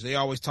college, they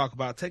always talk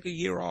about take a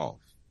year off.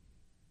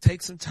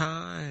 Take some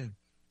time.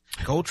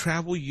 Go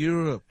travel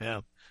Europe.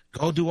 Yeah.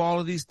 Go do all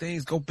of these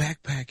things. Go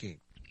backpacking.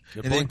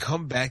 Good and point. then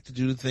come back to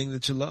do the thing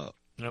that you love.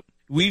 Yep.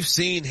 We've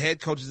seen head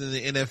coaches in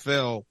the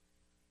NFL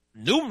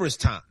numerous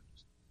times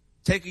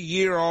take a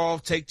year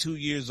off, take 2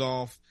 years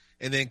off,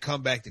 and then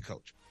come back to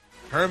coach.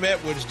 Herm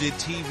Edwards did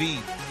TV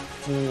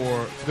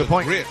for Good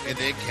point. Grip and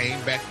then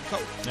came back to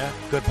coach. Yeah,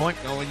 good point.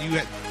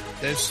 And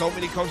there's so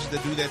many coaches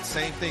that do that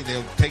same thing.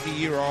 They'll take a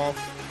year off,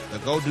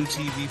 they'll go do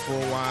TV for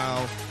a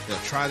while, they'll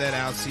try that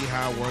out, see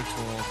how it works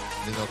for them,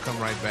 and then they'll come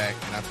right back.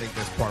 And I think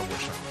that's part of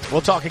what Sean.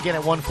 We'll talk again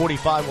at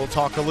 1:45. We'll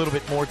talk a little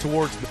bit more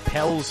towards the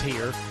Pels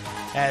here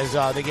as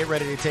they get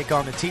ready to take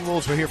on the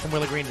T-Wolves. We'll hear from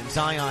Willie Green and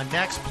Zion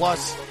next,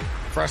 plus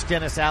fresh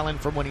Dennis Allen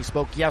from when he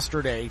spoke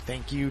yesterday.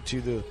 Thank you to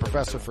the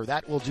professor for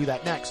that. We'll do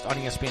that next on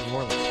ESPN New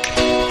Orleans.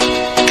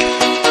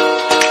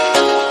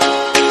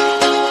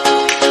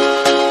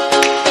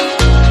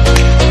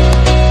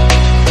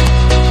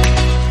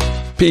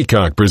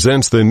 Peacock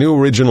presents the new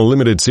original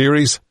limited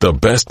series, The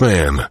Best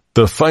Man,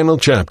 the final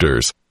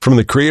chapters, from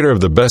the creator of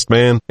The Best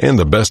Man and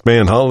The Best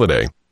Man Holiday.